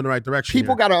we move in the right direction.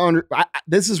 People got to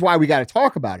this is why we got to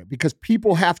talk about it, because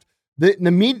people have to,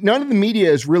 none of the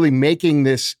media is really making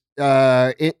this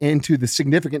into the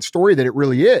significant story that it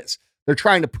really is. They're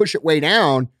trying to push it way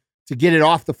down to get it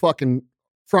off the fucking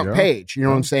front page. You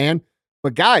know what I'm saying?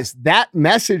 But guys, that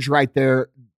message right there,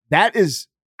 that is,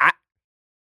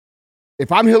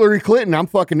 if I'm Hillary Clinton, I'm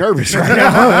fucking nervous right now.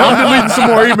 I'm deleting some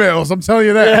more emails. I'm telling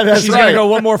you that. Yeah, that's She's right. gonna go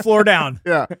one more floor down.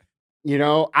 Yeah. You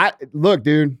know, look,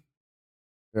 dude.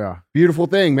 Yeah. Beautiful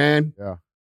thing, man. Yeah.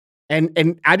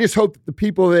 And I just hope that the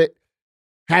people that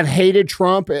have hated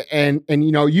Trump and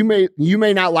you know, you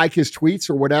may not like his tweets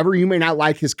or whatever, you may not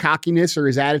like his cockiness or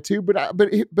his attitude, but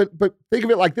think of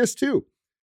it like this too.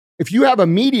 If you have a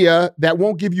media that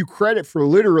won't give you credit for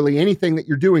literally anything that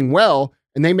you're doing well,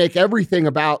 and they make everything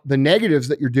about the negatives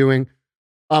that you're doing,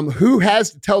 who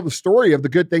has to tell the story of the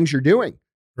good things you're doing?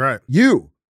 Right.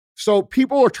 You. So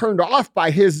people are turned off by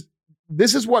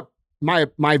this is what my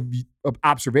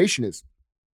observation is.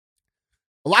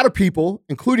 A lot of people,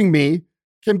 including me,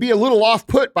 can be a little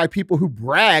off-put by people who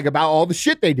brag about all the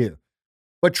shit they do.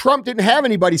 But Trump didn't have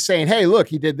anybody saying, hey, look,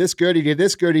 he did this good, he did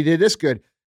this good, he did this good.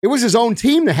 It was his own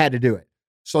team that had to do it.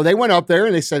 So they went up there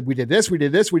and they said, we did this, we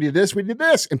did this, we did this, we did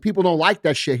this. And people don't like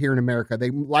that shit here in America. They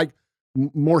like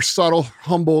more subtle,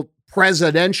 humble,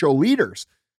 presidential leaders.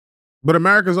 But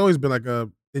America's always been like a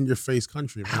in-your-face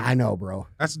country, man. I know, bro.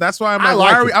 That's why I'm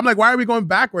like, why are we going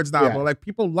backwards now, bro? Like,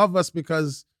 people love us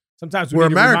because Sometimes we're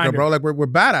America, bro. Like we're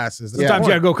badasses. Sometimes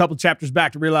you got to go a couple chapters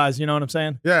back to realize, you know what I'm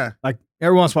saying? Yeah. Like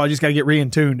every once in a while, you just got to get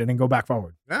re-tuned and then go back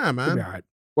forward. Yeah, man. It'll be all right.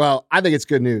 Well, I think it's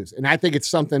good news. And I think it's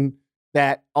something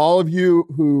that all of you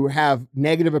who have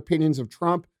negative opinions of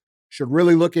Trump should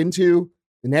really look into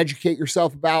and educate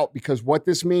yourself about, because what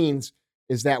this means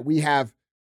is that we have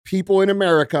people in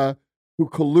America who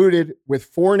colluded with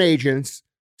foreign agents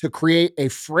to create a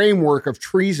framework of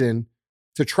treason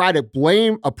to try to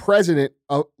blame a president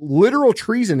of literal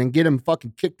treason and get him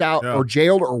fucking kicked out or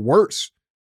jailed or worse.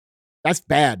 That's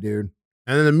bad, dude.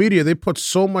 And in the media, they put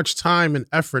so much time and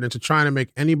effort into trying to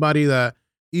make anybody that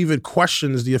even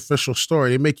questions the official story,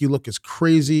 they make you look as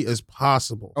crazy as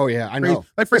possible. Oh, yeah, I know.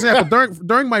 Like, for example,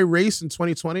 during my race in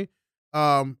 2020,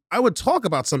 I would talk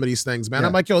about some of these things, man. Yeah.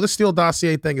 I'm like, yo, this Steele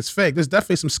dossier thing is fake. There's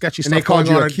definitely some sketchy stuff going on. And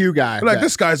they called you a Q guy. Like,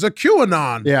 this guy's a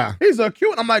QAnon. Yeah. He's a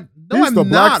QAnon. I'm like, no, he's I'm the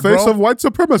not, black face bro. of white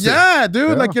supremacy. Yeah, dude.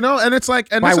 Yeah. Like, you know, and it's like,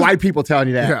 and by white people telling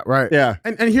you that. Yeah, right. Yeah.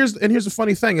 And here's the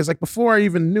funny thing is, like, before I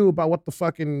even knew about what the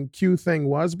fucking Q thing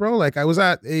was, bro, like I was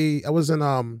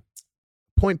in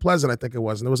Point Pleasant, I think it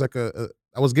was, and it was like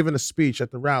I was giving a speech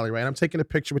at the rally, right? I'm taking a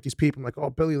picture with these people. I'm like, oh,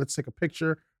 Billy, let's take a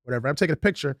picture, whatever. I'm taking a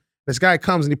picture. This guy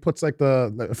comes and he puts like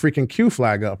the freaking Q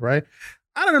flag up, right?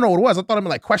 I don't know what it was. I thought I'm gonna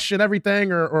like question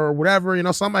everything or whatever, you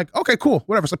know? So I'm like, okay, cool,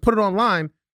 whatever. So I put it online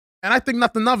and I think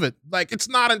nothing of it. Like, it's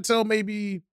not until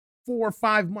maybe 4 or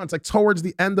 5 months, like towards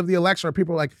the end of the election, where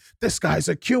people are like, this guy's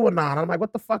a QAnon. I'm like,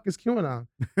 what the fuck is QAnon?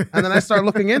 And then I start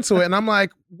looking into it and I'm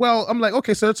like,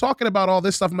 okay, so they're talking about all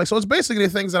this stuff. I'm like, so it's basically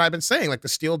the things that I've been saying, like the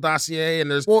Steele dossier, and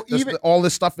there's all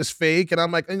this stuff is fake. And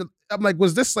I'm like,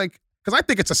 was this like, because I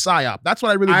think it's a psyop. That's what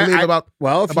I really believe about.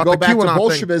 Well, if you go back to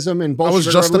Bolshevism and Bolshevik I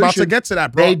was just about to get to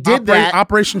that, bro. They did that.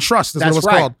 Operation Trust is what it was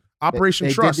called.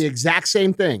 Operation Trust. They did the exact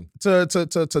same thing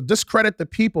to discredit the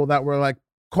people that were like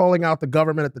calling out the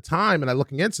government at the time, and I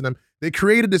looking into them. They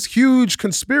created this huge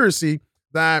conspiracy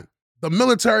that the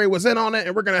military was in on it,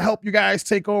 and we're gonna help you guys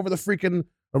take over the freaking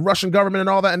Russian government and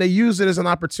all that. And they used it as an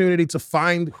opportunity to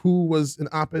find who was in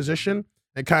opposition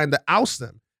and kind of oust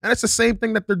them. And it's the same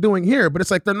thing that they're doing here, but it's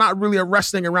like they're not really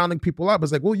arresting and rounding people up.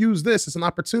 It's like, we'll use this as an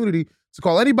opportunity to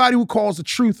call anybody who calls the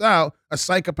truth out a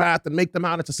psychopath and make them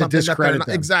out into something that they're not.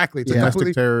 Exactly.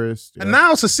 Domestic terrorist. Yeah. And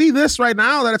now to see this right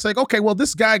now, that it's like, okay, well,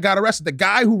 this guy got arrested. The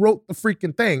guy who wrote the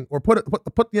freaking thing or put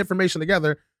the information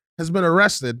together has been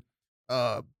arrested.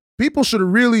 People should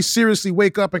really seriously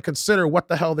wake up and consider what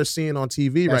the hell they're seeing on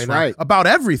TV now about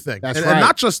everything. And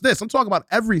not just this. I'm talking about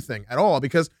everything at all,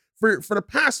 because for the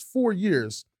past 4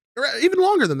 years, or even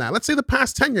longer than that, let's say the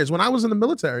past 10 years, when I was in the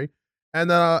military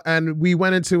and we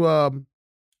went into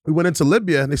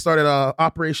Libya and they started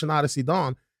Operation Odyssey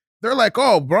Dawn, they're like,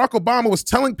 oh, Barack Obama was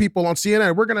telling people on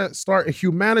CNN, we're going to start a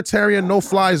humanitarian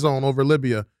no-fly zone over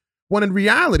Libya. When in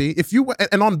reality,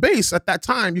 and on base at that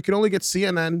time, you could only get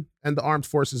CNN and the Armed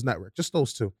Forces Network, just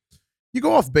those two. You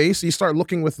go off base, you start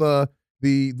looking with the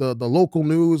local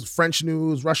news, French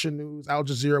news, Russian news, Al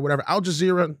Jazeera, whatever. Al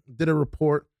Jazeera did a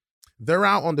report. They're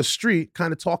out on the street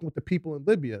kind of talking with the people in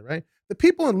Libya, right? The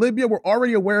people in Libya were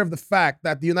already aware of the fact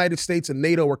that the United States and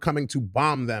NATO were coming to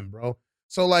bomb them, bro.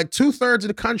 So like 2/3 of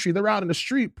the country, they're out in the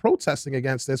street protesting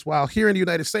against this, while here in the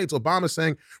United States, Obama's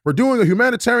saying, we're doing a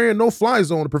humanitarian no-fly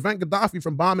zone to prevent Gaddafi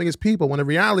from bombing his people, when in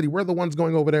reality, we're the ones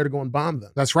going over there to go and bomb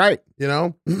them. That's right. You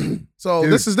know? So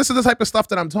this is the type of stuff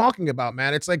that I'm talking about,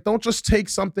 man. It's like, don't just take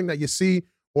something that you see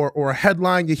or a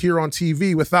headline you hear on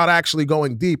TV without actually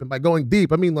going deep. And by going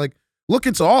deep, I mean like, look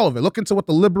into all of it. Look into what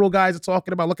the liberal guys are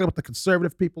talking about. Look at what the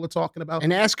conservative people are talking about.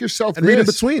 And ask yourself and read in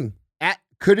between.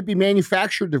 Could it be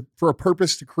manufactured for a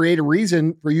purpose to create a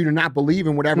reason for you to not believe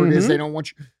in whatever it is they don't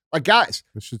want you? Like, guys,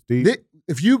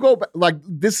 if you go back, like,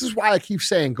 this is why I keep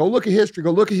saying, go look at history,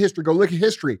 go look at history, go look at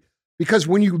history. Because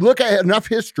when you look at enough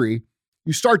history,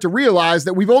 you start to realize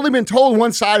that we've only been told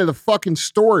one side of the fucking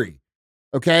story.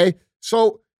 Okay?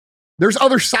 So there's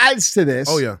other sides to this.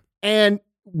 Oh, yeah. And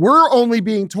we're only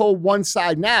being told one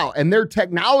side now. And their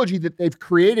technology that they've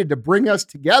created to bring us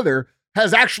together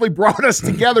has actually brought us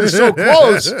together so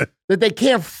close that they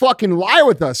can't fucking lie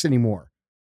with us anymore.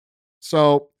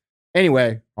 So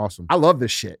anyway, awesome. I love this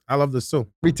shit. I love this too.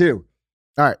 Me too.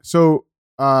 All right. So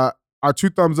our 2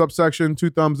 thumbs up section, 2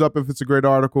 thumbs up if it's a great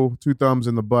article, 2 thumbs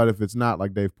in the butt if it's not,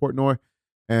 like Dave Portnoy.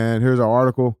 And here's our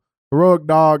article. Heroic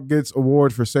dog gets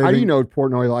award for saving. How do you know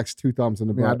Portnoy likes 2 thumbs in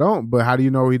the butt? I don't, but how do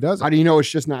you know he doesn't? How do you know it's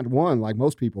just not one like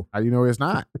most people? How do you know it's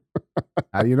not?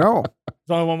 How do you know?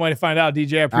 There's only one way to find out,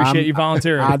 DJ. I appreciate you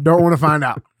volunteering. I don't want to find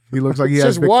out. He looks like he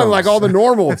has just one thumbs. Like all the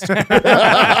normals. You know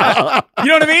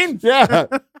what I mean? Yeah.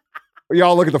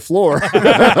 Y'all look at the floor.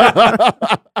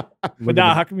 But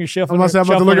now, how come you're shuffling, I'm about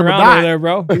to look at around over there,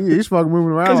 bro? He's fucking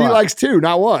moving around. Because he likes 2,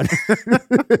 not 1.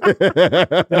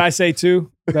 Did I say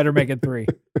 2? Better make it 3.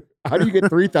 How do you get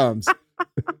 3 thumbs?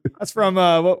 That's from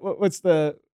what's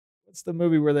the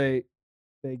movie where they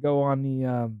go on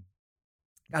the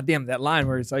goddamn that line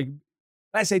where it's like,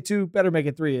 I say 2, better make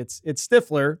it 3. It's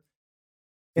Stifler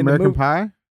in American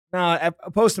Pie. No, a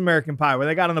Post American Pie where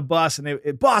they got on the bus and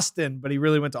Boston, but he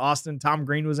really went to Austin. Tom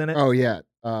Green was in it. Oh yeah,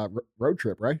 Road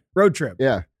Trip, right? Road Trip.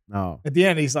 Yeah. No. At the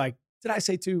end, he's like, "Did I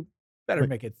say 2? Better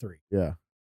make it 3." Yeah.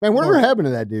 Man, whatever happened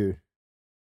to that dude?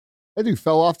 That dude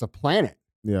fell off the planet.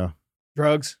 Yeah.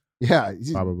 Drugs. Yeah,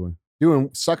 he's Probably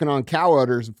sucking on cow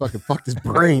udders and fucking fucked his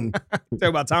brain. Talk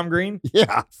about Tom Green.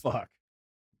 Yeah. Fuck.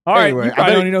 All right, Anyway, you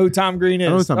probably don't even know who Tom Green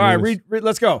is. All right, read.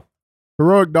 Let's go.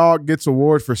 Heroic dog gets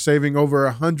award for saving over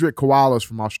 100 koalas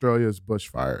from Australia's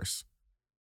bushfires.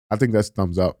 I think that's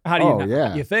thumbs up. How do you know?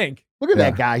 Yeah. You think? Look at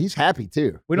that guy. He's happy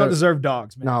too. We don't deserve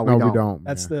dogs, man. No, we don't.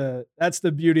 That's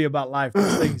the beauty about life.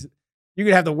 These things, you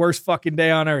could have the worst fucking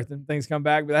day on earth and things come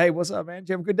back. But hey, what's up, man? Did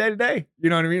you have a good day today? You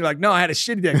know what I mean? Like, no, I had a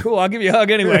shitty day. Cool, I'll give you a hug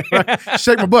anyway.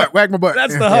 Shake my butt, whack my butt.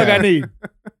 That's the hug I need.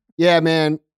 Yeah,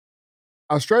 man.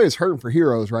 Australia's hurting for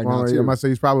heroes right now too. I might say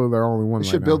he's probably their only one. They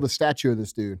should build the statue of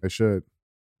this dude. They should.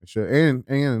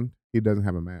 And he doesn't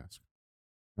have a mask.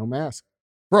 No mask.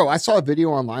 Bro, I saw a video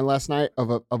online last night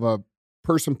of a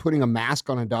person putting a mask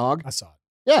on a dog. I saw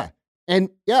it.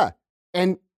 Yeah.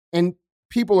 And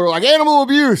people are like, animal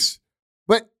abuse.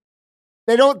 But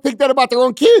they don't think that about their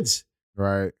own kids.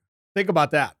 Right. Think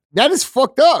about that. That is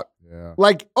fucked up. Yeah.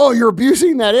 Like, oh, you're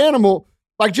abusing that animal.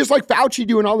 Like, just like Fauci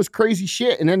doing all this crazy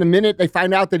shit. And then the minute they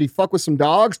find out that he fucked with some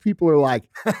dogs, people are like,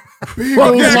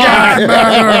 Beagles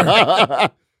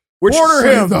matter. Order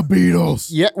him. The Beatles.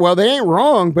 Yeah, well, they ain't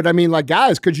wrong, but I mean, like,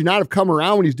 guys, could you not have come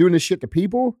around when he's doing this shit to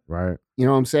people? Right. You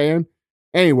know what I'm saying?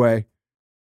 Anyway,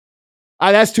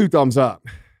 that's 2 thumbs up.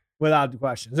 Without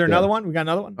question. Is there another one? We got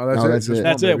another one? Oh, that's it.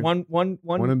 That's it. One One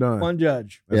and done. One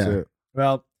judge. That's it.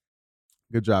 Well,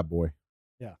 good job, boy.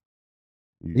 Yeah.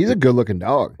 He's a good looking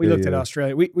dog. We looked at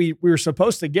Australia. We were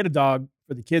supposed to get a dog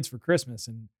for the kids for Christmas,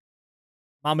 and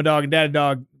mama dog and daddy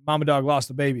dog. Mama dog lost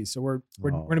the baby, so we're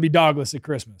going to be dogless at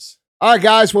Christmas. All right,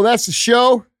 guys. Well, that's the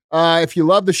show. If you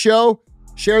love the show,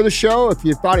 share the show. If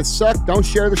you thought it sucked, don't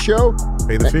share the show.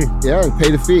 Pay the fee. Yeah,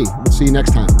 pay the fee. We'll see you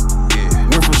next time.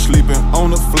 Went from sleeping on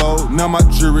the floor, now my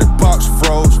jewelry box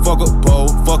froze. Fuck a bowl,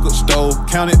 fuck a stove,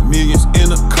 counted millions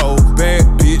in a cold. Bad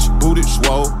bitch, booted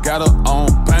swole, got her on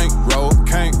bankroll,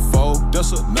 can't fold,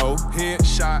 that's a no.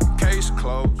 Headshot, case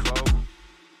closed.